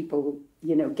watch people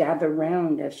gather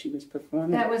around as she was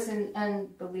performing. That was an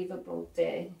unbelievable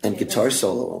day. And guitar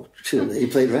solo, too, that you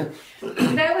played, right?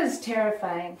 That was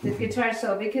terrifying, the guitar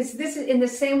solo, because this is in the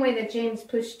same way that James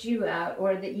pushed you out,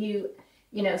 or that you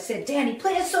said, Danny,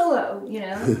 play a solo,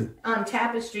 on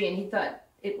Tapestry, and he thought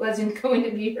it wasn't going to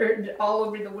be heard all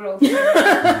over the world.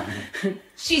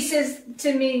 She says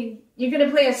to me, you're going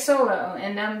to play a solo,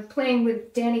 and I'm playing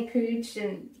with Danny Pooch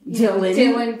and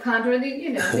Dylan Condor, these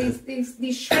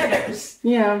shredders.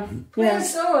 Yeah. Play a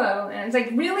solo. And it's like,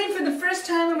 really? For the first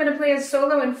time I'm going to play a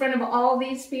solo in front of all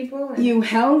these people? And you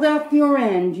held up your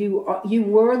end. You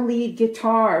were lead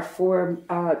guitar for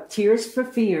Tears for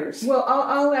Fears. Well,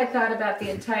 all I thought about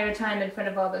the entire time in front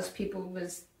of all those people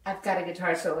was, I've got a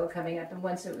guitar solo coming up, and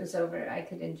once it was over, I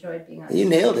could enjoy being on stage. You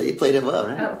nailed it. You played it well,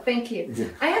 right? Oh, thank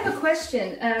you. I have a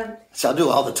question. So I'll do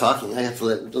all the talking. I have to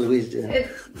let Louise do it.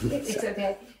 It's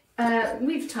okay.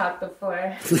 We've talked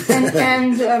before.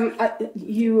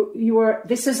 You were.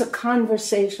 This is a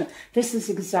conversation. This is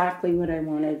exactly what I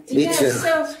wanted. Me too.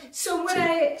 So what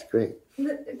It's great.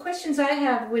 The questions I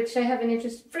have, which I have an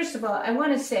interest. First of all, I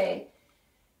want to say,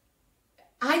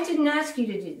 I didn't ask you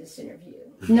to do this interview.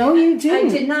 No, you didn't.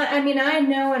 I did not. I mean, I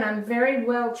know, and I'm very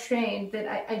well trained, that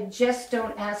I just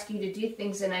don't ask you to do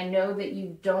things, and I know that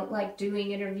you don't like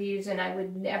doing interviews, and I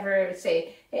would never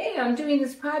say, hey, I'm doing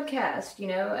this podcast,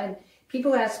 and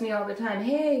people ask me all the time,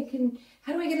 hey,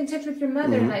 how do I get in touch with your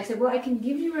mother? Mm-hmm. And I said, well, I can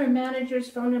give you her manager's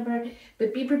phone number,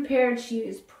 but be prepared, she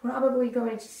is probably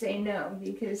going to say no,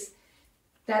 because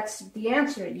that's the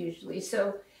answer usually.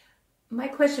 So my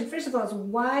question, first of all, is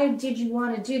why did you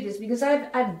want to do this? Because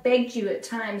I've begged you at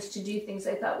times to do things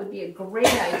I thought would be a great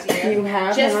idea. You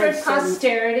have. Just for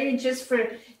posterity, just for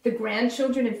the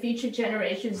grandchildren and future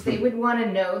generations. They would want to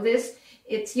know this.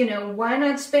 It's, why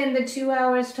not spend the 2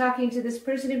 hours talking to this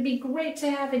person? It'd be great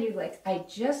to have. And you're like, I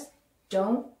just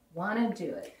don't want to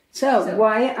do it. So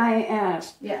why I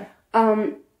asked. Yeah.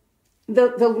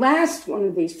 The last one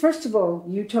of these, first of all,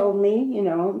 you told me,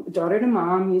 daughter to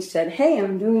mom, you said, hey,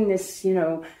 I'm doing this,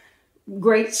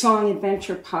 great song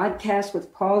adventure podcast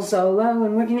with Paul Zolo,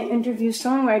 and we're going to interview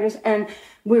songwriters, and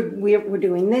we're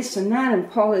doing this and that, and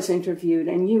Paul has interviewed,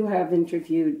 and you have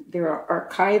interviewed. There are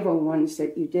archival ones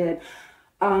that you did.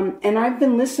 And I've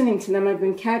been listening to them. I've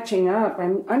been catching up.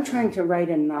 I'm trying to write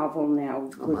a novel now,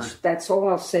 which that's all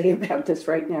I'll say about this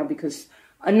right now, because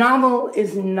a novel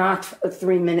is not a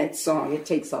 3-minute song. It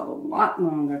takes a lot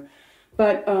longer.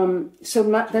 But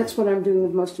that's what I'm doing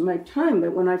with most of my time.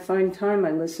 But when I find time, I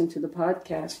listen to the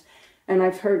podcast. And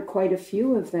I've heard quite a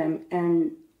few of them.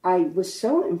 And I was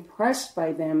so impressed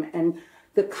by them. And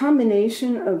the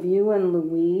combination of you and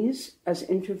Louise as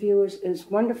interviewers is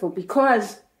wonderful,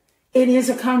 because it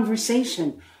is a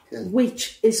conversation,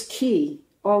 which is key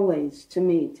always to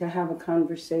me, to have a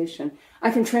conversation.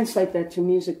 I can translate that to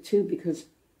music too, because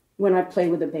when I play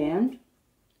with a band,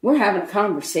 we're having a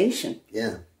conversation.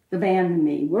 Yeah. The band and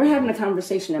me. We're having a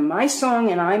conversation, and my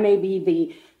song and I may be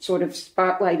the sort of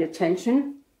spotlight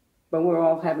attention, but we're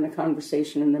all having a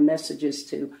conversation, and the message is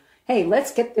to, hey,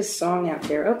 let's get this song out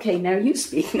there. Okay, now you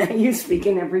speak,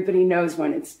 and everybody knows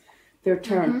when it's their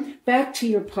turn. Mm-hmm. Back to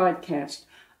your podcast.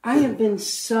 I have been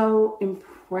so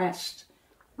impressed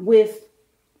with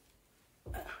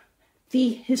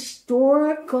the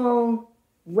historical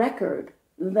record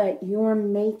that you're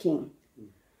making.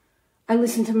 I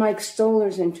listened to Mike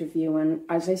Stoller's interview, and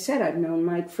as I said, I've known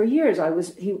Mike for years. I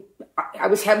was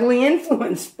heavily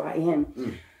influenced by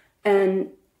him. And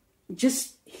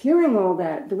just hearing all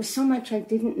that, there was so much I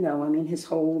didn't know. I mean, his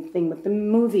whole thing with the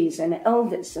movies and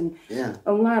Elvis and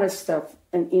a lot of stuff.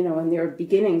 And, you know, and their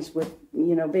beginnings with,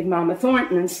 you know, Big Mama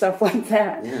Thornton and stuff like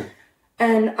that. Yeah.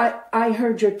 And I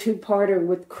heard your two-parter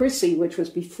with Chrissy, which was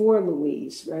before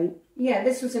Louise, right? Yeah,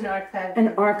 this was an archive.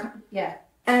 An archive. Yeah.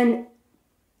 And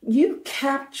you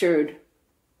captured,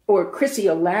 or Chrissy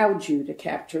allowed you to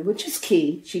capture, which is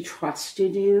key. She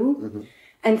trusted you. Mm-hmm.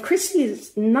 And Chrissy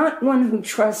is not one who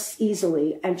trusts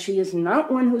easily, and she is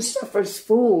not one who suffers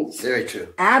fools. Very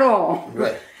true. At all.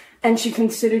 Right. And she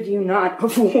considered you not a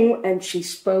fool, and she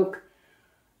spoke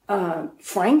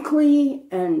frankly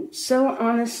and so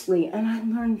honestly. And I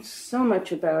learned so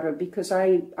much about her because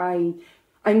I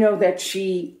know that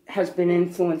she has been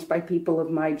influenced by people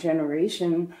of my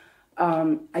generation.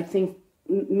 I think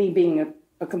me being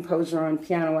a composer on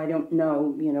piano, I don't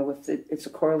know, you know, if it's a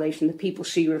correlation. The people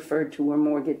she referred to were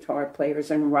more guitar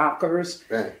players and rockers.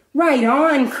 Right. Right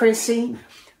on, Chrissy.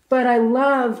 But I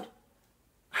loved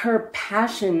her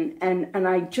passion, and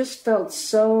I just felt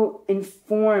so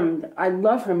informed. I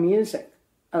love her music.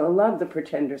 I love the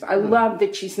Pretenders. I love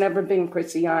that she's never been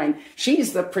Chrissy Hine.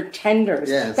 She's the Pretenders.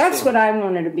 Yeah, that's cool. what I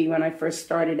wanted to be when I first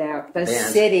started out. The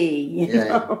city, you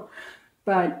know.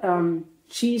 But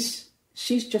she's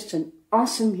just an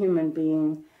awesome human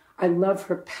being. I love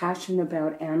her passion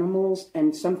about animals.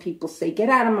 And some people say, "Get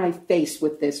out of my face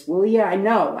with this." Well, yeah, I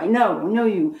know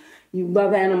you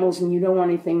love animals and you don't want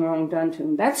anything wrong done to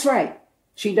them. That's right.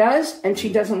 She does, and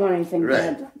she doesn't want anything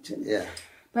bad done to them. Yeah.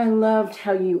 But I loved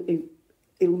how you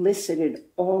elicited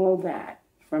all that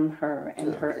from her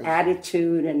and her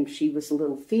attitude. And she was a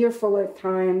little fearful at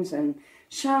times and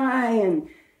shy, and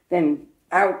then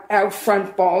out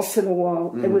front, balls to the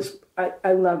wall. It was,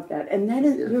 I love that. And that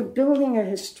is, you're building a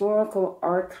historical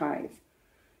archive.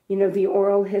 You know, the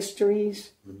oral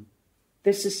histories.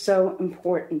 This is so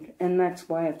important. And that's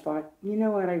why I thought, you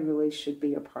know what, I really should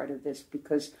be a part of this,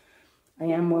 because I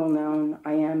am well known.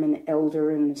 I am an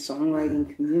elder in the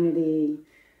songwriting community.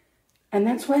 And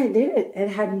that's why I did it. It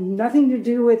had nothing to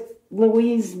do with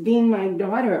Louise being my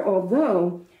daughter,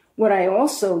 although what I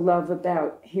also love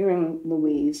about hearing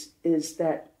Louise is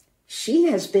that she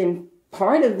has been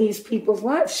part of these people's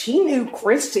lives. She knew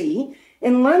Chrissy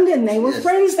in London. They were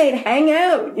friends. They'd hang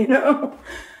out, you know.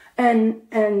 And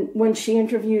when she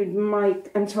interviewed Mike,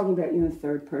 I'm talking about you in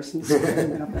third person.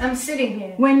 I'm sitting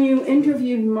here. When you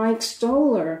interviewed Mike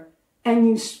Stoller and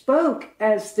you spoke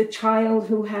as the child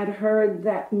who had heard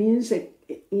that music,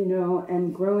 you know,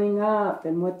 and growing up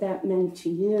and what that meant to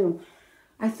you,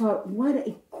 I thought, what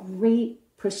a great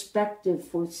perspective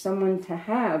for someone to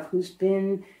have who's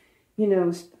been, you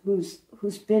know,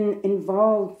 who's been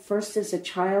involved first as a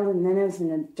child and then as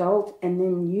an adult, and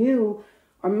then you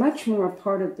are much more a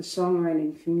part of the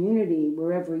songwriting community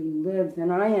wherever you live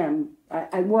than I am.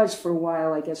 I was for a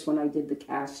while, I guess, when I did The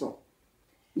Castle.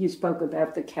 You spoke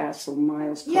about The Castle,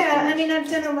 Miles. Yeah, I mean, I've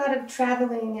done a lot of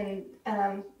traveling,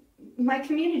 and my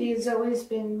community has always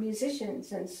been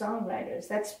musicians and songwriters.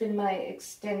 That's been my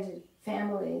extended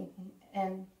family,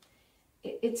 and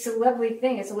it's a lovely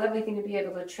thing. It's a lovely thing to be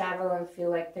able to travel and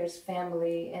feel like there's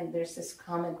family and there's this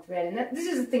common thread. And this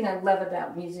is the thing I love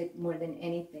about music more than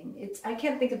anything. I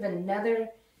can't think of another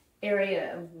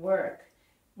area of work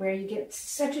where you get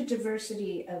such a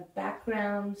diversity of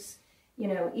backgrounds, you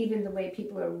know, even the way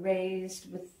people are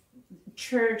raised with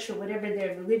church or whatever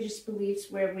their religious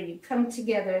beliefs, where when you come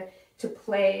together to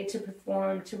play, to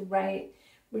perform, to write,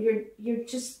 where you're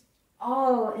just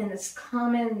all in this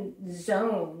common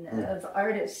zone of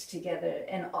artists together,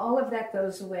 and all of that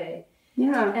goes away.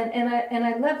 Yeah. And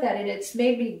I love that, and it's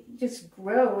made me just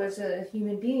grow as a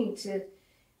human being to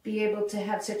be able to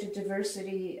have such a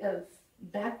diversity of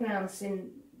backgrounds in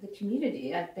the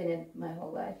community I've been in my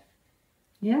whole life.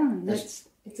 Yeah, it's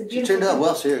a beautiful. You turned out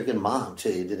well, so you're a good mom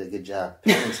too. You did a good job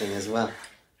parenting as well.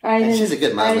 She's a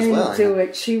good mom as well. I didn't do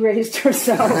it. She raised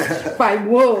herself by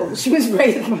wolves. She was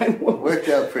raised by wolves. Worked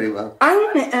out pretty well. I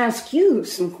want to ask you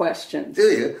some questions. Do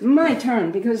you? My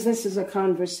turn, because this is a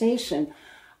conversation.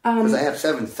 Because I have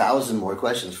 7,000 more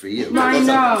questions for you. I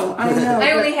know.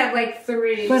 I only have like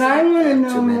 3. But I want to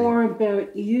know more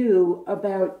about you.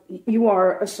 You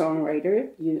are a songwriter,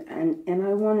 and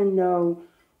I want to know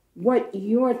what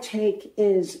your take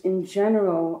is in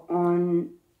general on,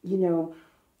 you know,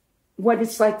 what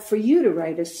it's like for you to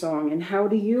write a song, and how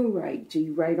do you write? Do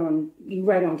you write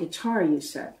on guitar, you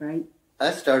said, right?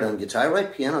 I started on guitar. I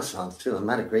write piano songs too. I'm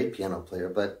not a great piano player,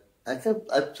 but I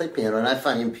play piano, and I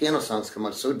find piano songs come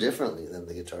out so differently than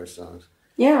the guitar songs.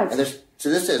 Yeah. And to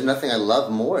this day, there's nothing I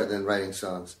love more than writing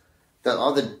songs.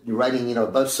 All the writing,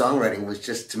 about songwriting was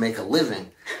just to make a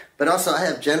living. But also, I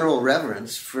have general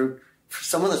reverence for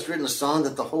someone that's written a song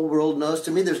that the whole world knows.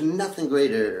 To me, there's nothing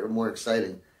greater or more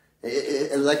exciting.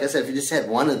 And like I said, if you just had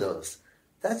one of those,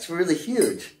 that's really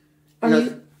huge.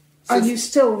 Are you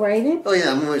still writing? Oh,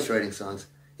 yeah, I'm always writing songs.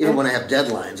 Even when I have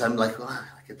deadlines, I'm like, well,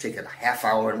 I could take a half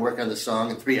hour and work on the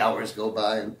song, and 3 hours go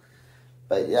by.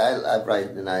 But yeah, I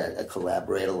write, and I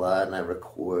collaborate a lot, and I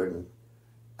record, and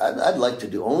I'd like to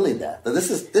do only that. But this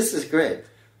is great.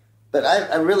 But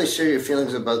I really share your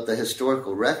feelings about the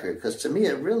historical record, because to me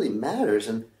it really matters.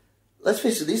 And let's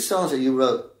face it, these songs that you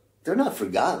wrote, they're not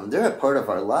forgotten. They're a part of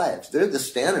our lives. They're the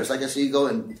standards. Like I say, you go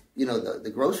in,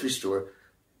 the grocery store.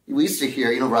 We used to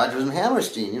hear, Rodgers and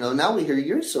Hammerstein. Now we hear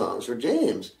your songs or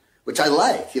James, which I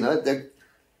like.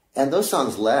 And those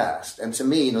songs last. And to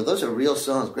me, those are real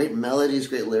songs, great melodies,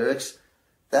 great lyrics.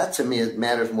 That to me it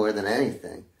matters more than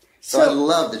anything. So I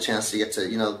love the chance to get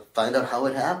to, find out how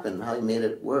it happened, how he made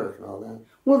it work and all that.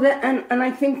 Well, and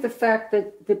I think the fact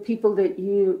that the people that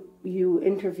you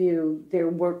interview, their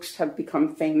works have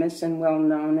become famous and well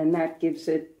known, and that gives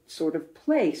it sort of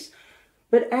place.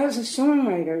 But as a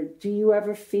songwriter, do you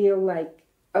ever feel like,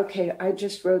 okay, I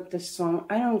just wrote this song.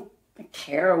 I don't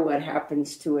care what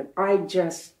happens to it. I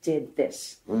just did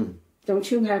this. Mm. Don't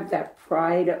you have that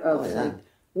pride of like,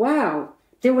 wow,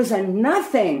 there was a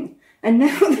nothing. And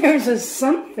now there's a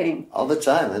something. All the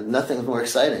time. Nothing's more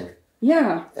exciting.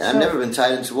 Yeah. And I've never been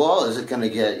tied into, is it going to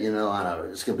get,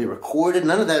 it's going to be recorded?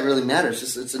 None of that really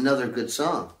matters. It's another good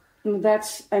song.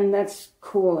 That's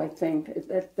cool, I think.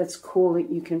 That's cool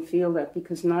that you can feel that,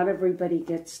 because not everybody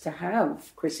gets to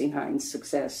have Chrissie Hynde's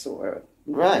success or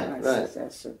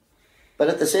success. But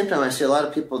at the same time, I see a lot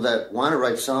of people that want to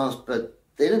write songs, but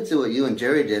they didn't do what you and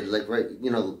Gerry did, like write,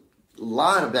 a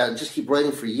lot about it, just keep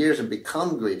writing for years and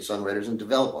become great songwriters and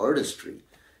develop artistry.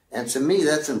 And to me,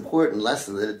 that's an important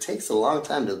lesson, that it takes a long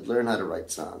time to learn how to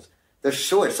write songs. They're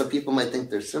short, so people might think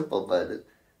they're simple, but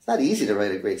it's not easy to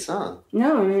write a great song.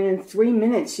 No, I mean, in 3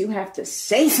 minutes, you have to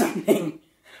say something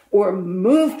or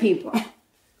move people.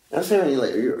 I was saying,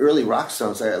 like, your early rock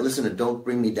songs, I listened to Don't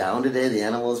Bring Me Down Today, the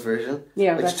Animals version,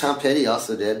 which Tom Petty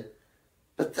also did.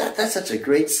 But that's such a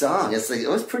great song. It's like, it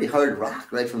was pretty hard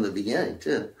rock right from the beginning,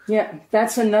 too. Yeah,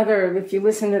 that's another, if you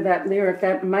listen to that lyric,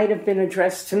 that might have been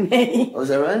addressed to me. Oh, is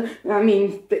that right? I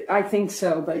mean, I think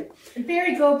so, but...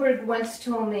 Barry Goldberg once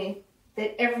told me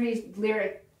that every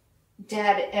lyric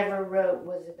Dad ever wrote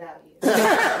was about you.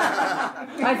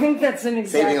 I think that's an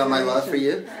exaggeration. Saving all my love for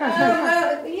you?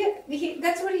 Yeah,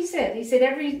 that's what he said. He said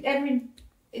every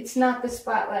it's not the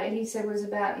spotlight, he said, was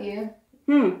about you.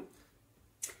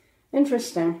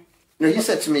 Interesting. You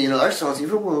said to me, our songs,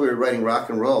 even when we were writing rock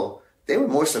and roll, they were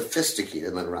more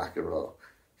sophisticated than rock and roll.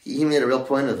 He made a real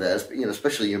point of that,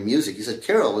 especially your music. He said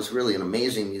Carole was really an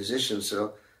amazing musician,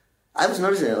 so I was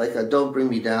noticing it, like Don't Bring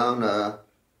Me Down,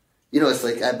 it's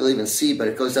like, I believe in C, but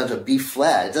it goes down to B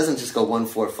flat. It doesn't just go 1,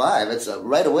 4, 5. It's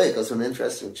right away, it goes to an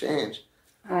interesting change.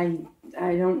 I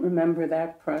don't remember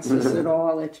that process at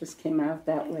all. It just came out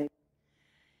that way.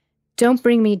 Don't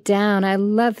Bring Me Down. I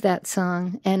love that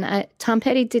song. And Tom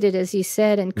Petty did it, as you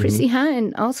said, and Chrissie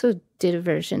Hynde also did a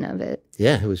version of it.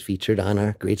 Yeah, it was featured on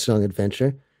our Great Song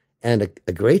Adventure. And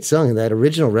a great song in that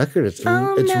original record. It's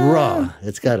raw.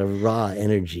 It's got a raw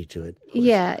energy to it.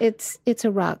 Yeah, it's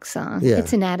a rock song. Yeah.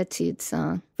 It's an attitude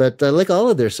song. But like all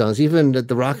of their songs, even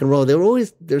the rock and roll,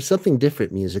 there's something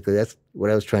different musically. That's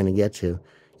what I was trying to get to.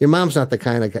 Your mom's not the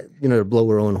kind of, to blow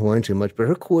her own horn too much, but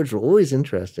her chords were always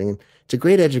interesting. And it's a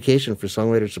great education for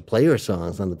songwriters to play her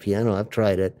songs on the piano. I've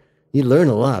tried it. You learn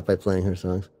a lot by playing her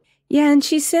songs. Yeah, and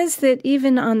she says that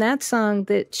even on that song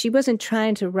that she wasn't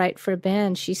trying to write for a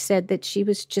band. She said that she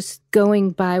was just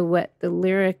going by what the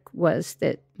lyric was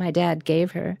that my dad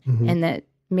gave her, and that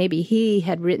maybe he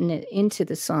had written it into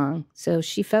the song. So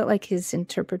she felt like his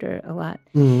interpreter a lot.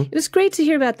 It was great to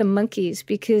hear about the Monkees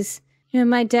because,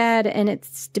 my dad, and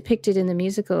it's depicted in the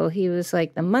musical, he was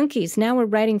like, the Monkees, now we're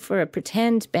writing for a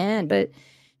pretend band, but...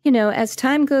 as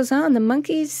time goes on, the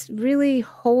Monkees really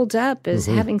hold up as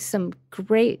having some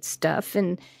great stuff.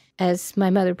 And as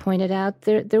my mother pointed out,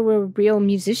 there were real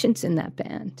musicians in that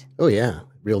band. Oh, yeah.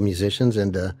 Real musicians.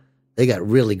 And they got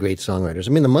really great songwriters.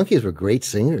 I mean, the Monkees were great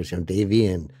singers. Davey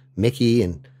and Mickey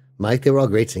and Mike, they were all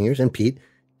great singers. And Pete.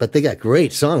 But they got great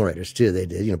songwriters, too. They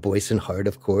did. Boyce and Hart,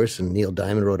 of course. And Neil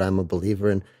Diamond wrote I'm a Believer.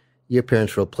 And your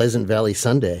parents wrote Pleasant Valley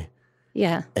Sunday.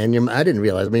 Yeah. And I didn't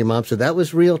realize, your mom said that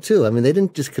was real too. I mean, they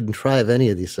didn't just contrive any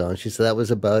of these songs. She said that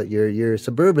was about your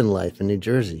suburban life in New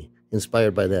Jersey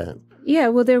inspired by that. Yeah,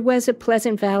 well, there was a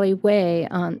Pleasant Valley Way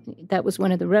that was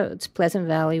one of the roads, Pleasant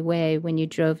Valley Way, when you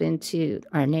drove into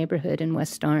our neighborhood in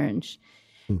West Orange.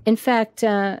 In fact,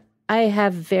 I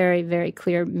have very, very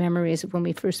clear memories of when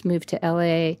we first moved to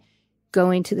LA,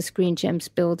 going to the Screen Gems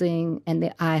building and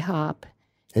the IHOP.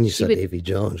 And you saw Davy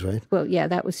Jones, right? Well, yeah,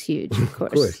 that was huge, of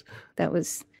course. Of course. That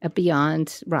was a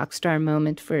beyond rock star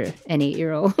moment for an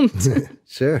 8-year-old.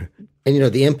 Sure.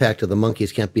 And, the impact of the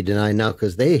Monkees can't be denied now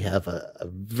because they have a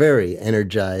very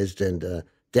energized and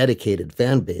dedicated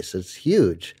fan base. It's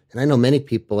huge. And I know many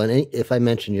people, and if I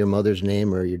mention your mother's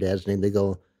name or your dad's name, they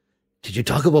go, "Did you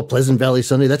talk about Pleasant Valley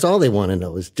Sunday?" That's all they want to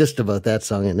know is just about that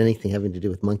song and anything having to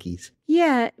do with Monkees.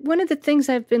 Yeah. One of the things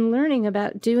I've been learning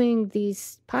about doing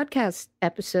these podcast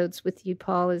episodes with you,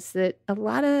 Paul, is that a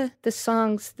lot of the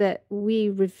songs that we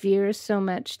revere so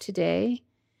much today,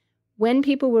 when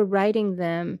people were writing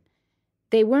them,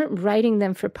 they weren't writing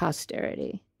them for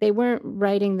posterity. They weren't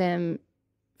writing them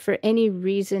for any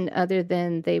reason other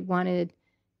than they wanted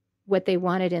what they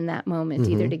wanted in that moment,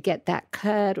 either to get that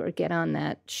cut or get on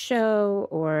that show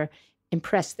or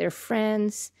impress their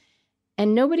friends.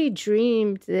 And nobody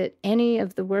dreamed that any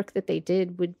of the work that they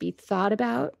did would be thought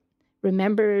about,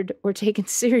 remembered, or taken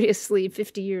seriously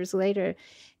 50 years later.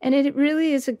 And it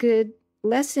really is a good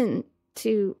lesson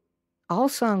to all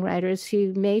songwriters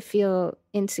who may feel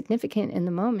insignificant in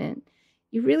the moment.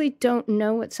 You really don't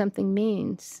know what something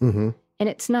means. And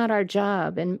it's not our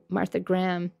job. And Martha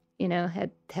Graham,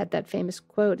 had that famous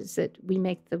quote, is that we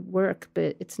make the work,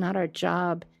 but it's not our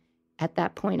job at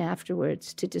that point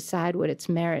afterwards to decide what its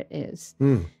merit is.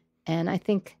 And I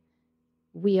think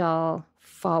we all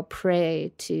fall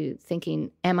prey to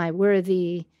thinking, am I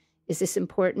worthy? Is this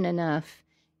important enough?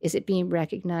 Is it being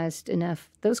recognized enough?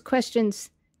 Those questions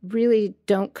really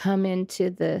don't come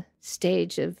into the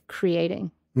stage of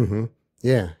creating.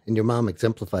 Yeah, and your mom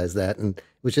exemplifies that. And it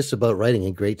was just about writing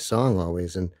a great song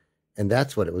always. And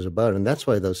that's what it was about. And that's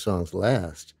why those songs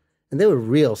last. And they were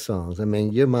real songs. I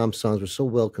mean, your mom's songs were so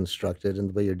well constructed, and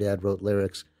the way your dad wrote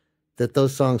lyrics, that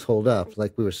those songs hold up.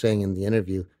 Like we were saying in the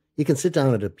interview, you can sit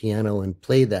down at a piano and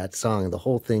play that song, and the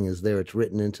whole thing is there. It's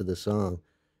written into the song.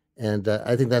 And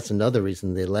I think that's another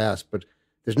reason they last. But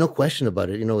there's no question about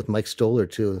it. With Mike Stoller,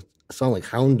 too, a song like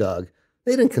Hound Dog,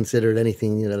 they didn't consider it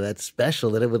anything, that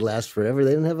special, that it would last forever.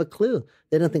 They didn't have a clue.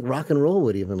 They didn't think rock and roll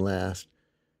would even last.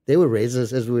 They were raised,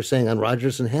 as we were saying, on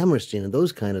Rodgers and Hammerstein and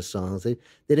those kind of songs. They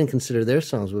didn't consider their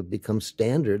songs would become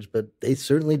standards, but they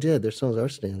certainly did. Their songs are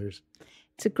standards.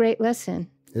 It's a great lesson.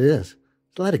 It is.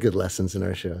 There's a lot of good lessons in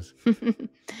our shows.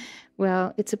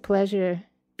 Well, it's a pleasure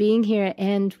being here,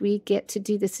 and we get to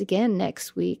do this again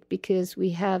next week because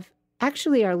we have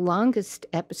actually our longest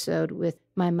episode with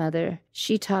my mother.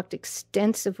 She talked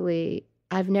extensively.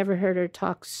 I've never heard her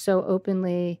talk so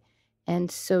openly and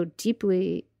so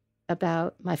deeply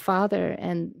about my father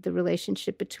and the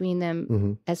relationship between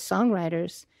them as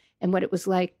songwriters and what it was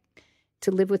like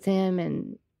to live with him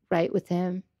and write with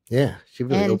him. Yeah, she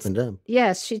really opened up.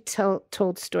 Yes, she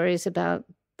told stories about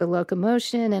the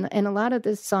locomotion and a lot of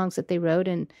the songs that they wrote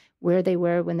and where they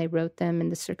were when they wrote them and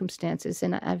the circumstances.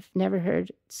 And I've never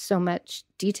heard so much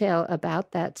detail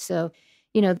about that. So,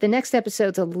 the next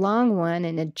episode's a long one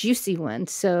and a juicy one.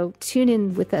 So tune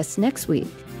in with us next week.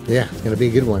 Yeah, it's going to be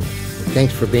a good one.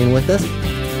 Thanks for being with us.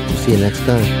 We'll see you next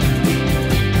time.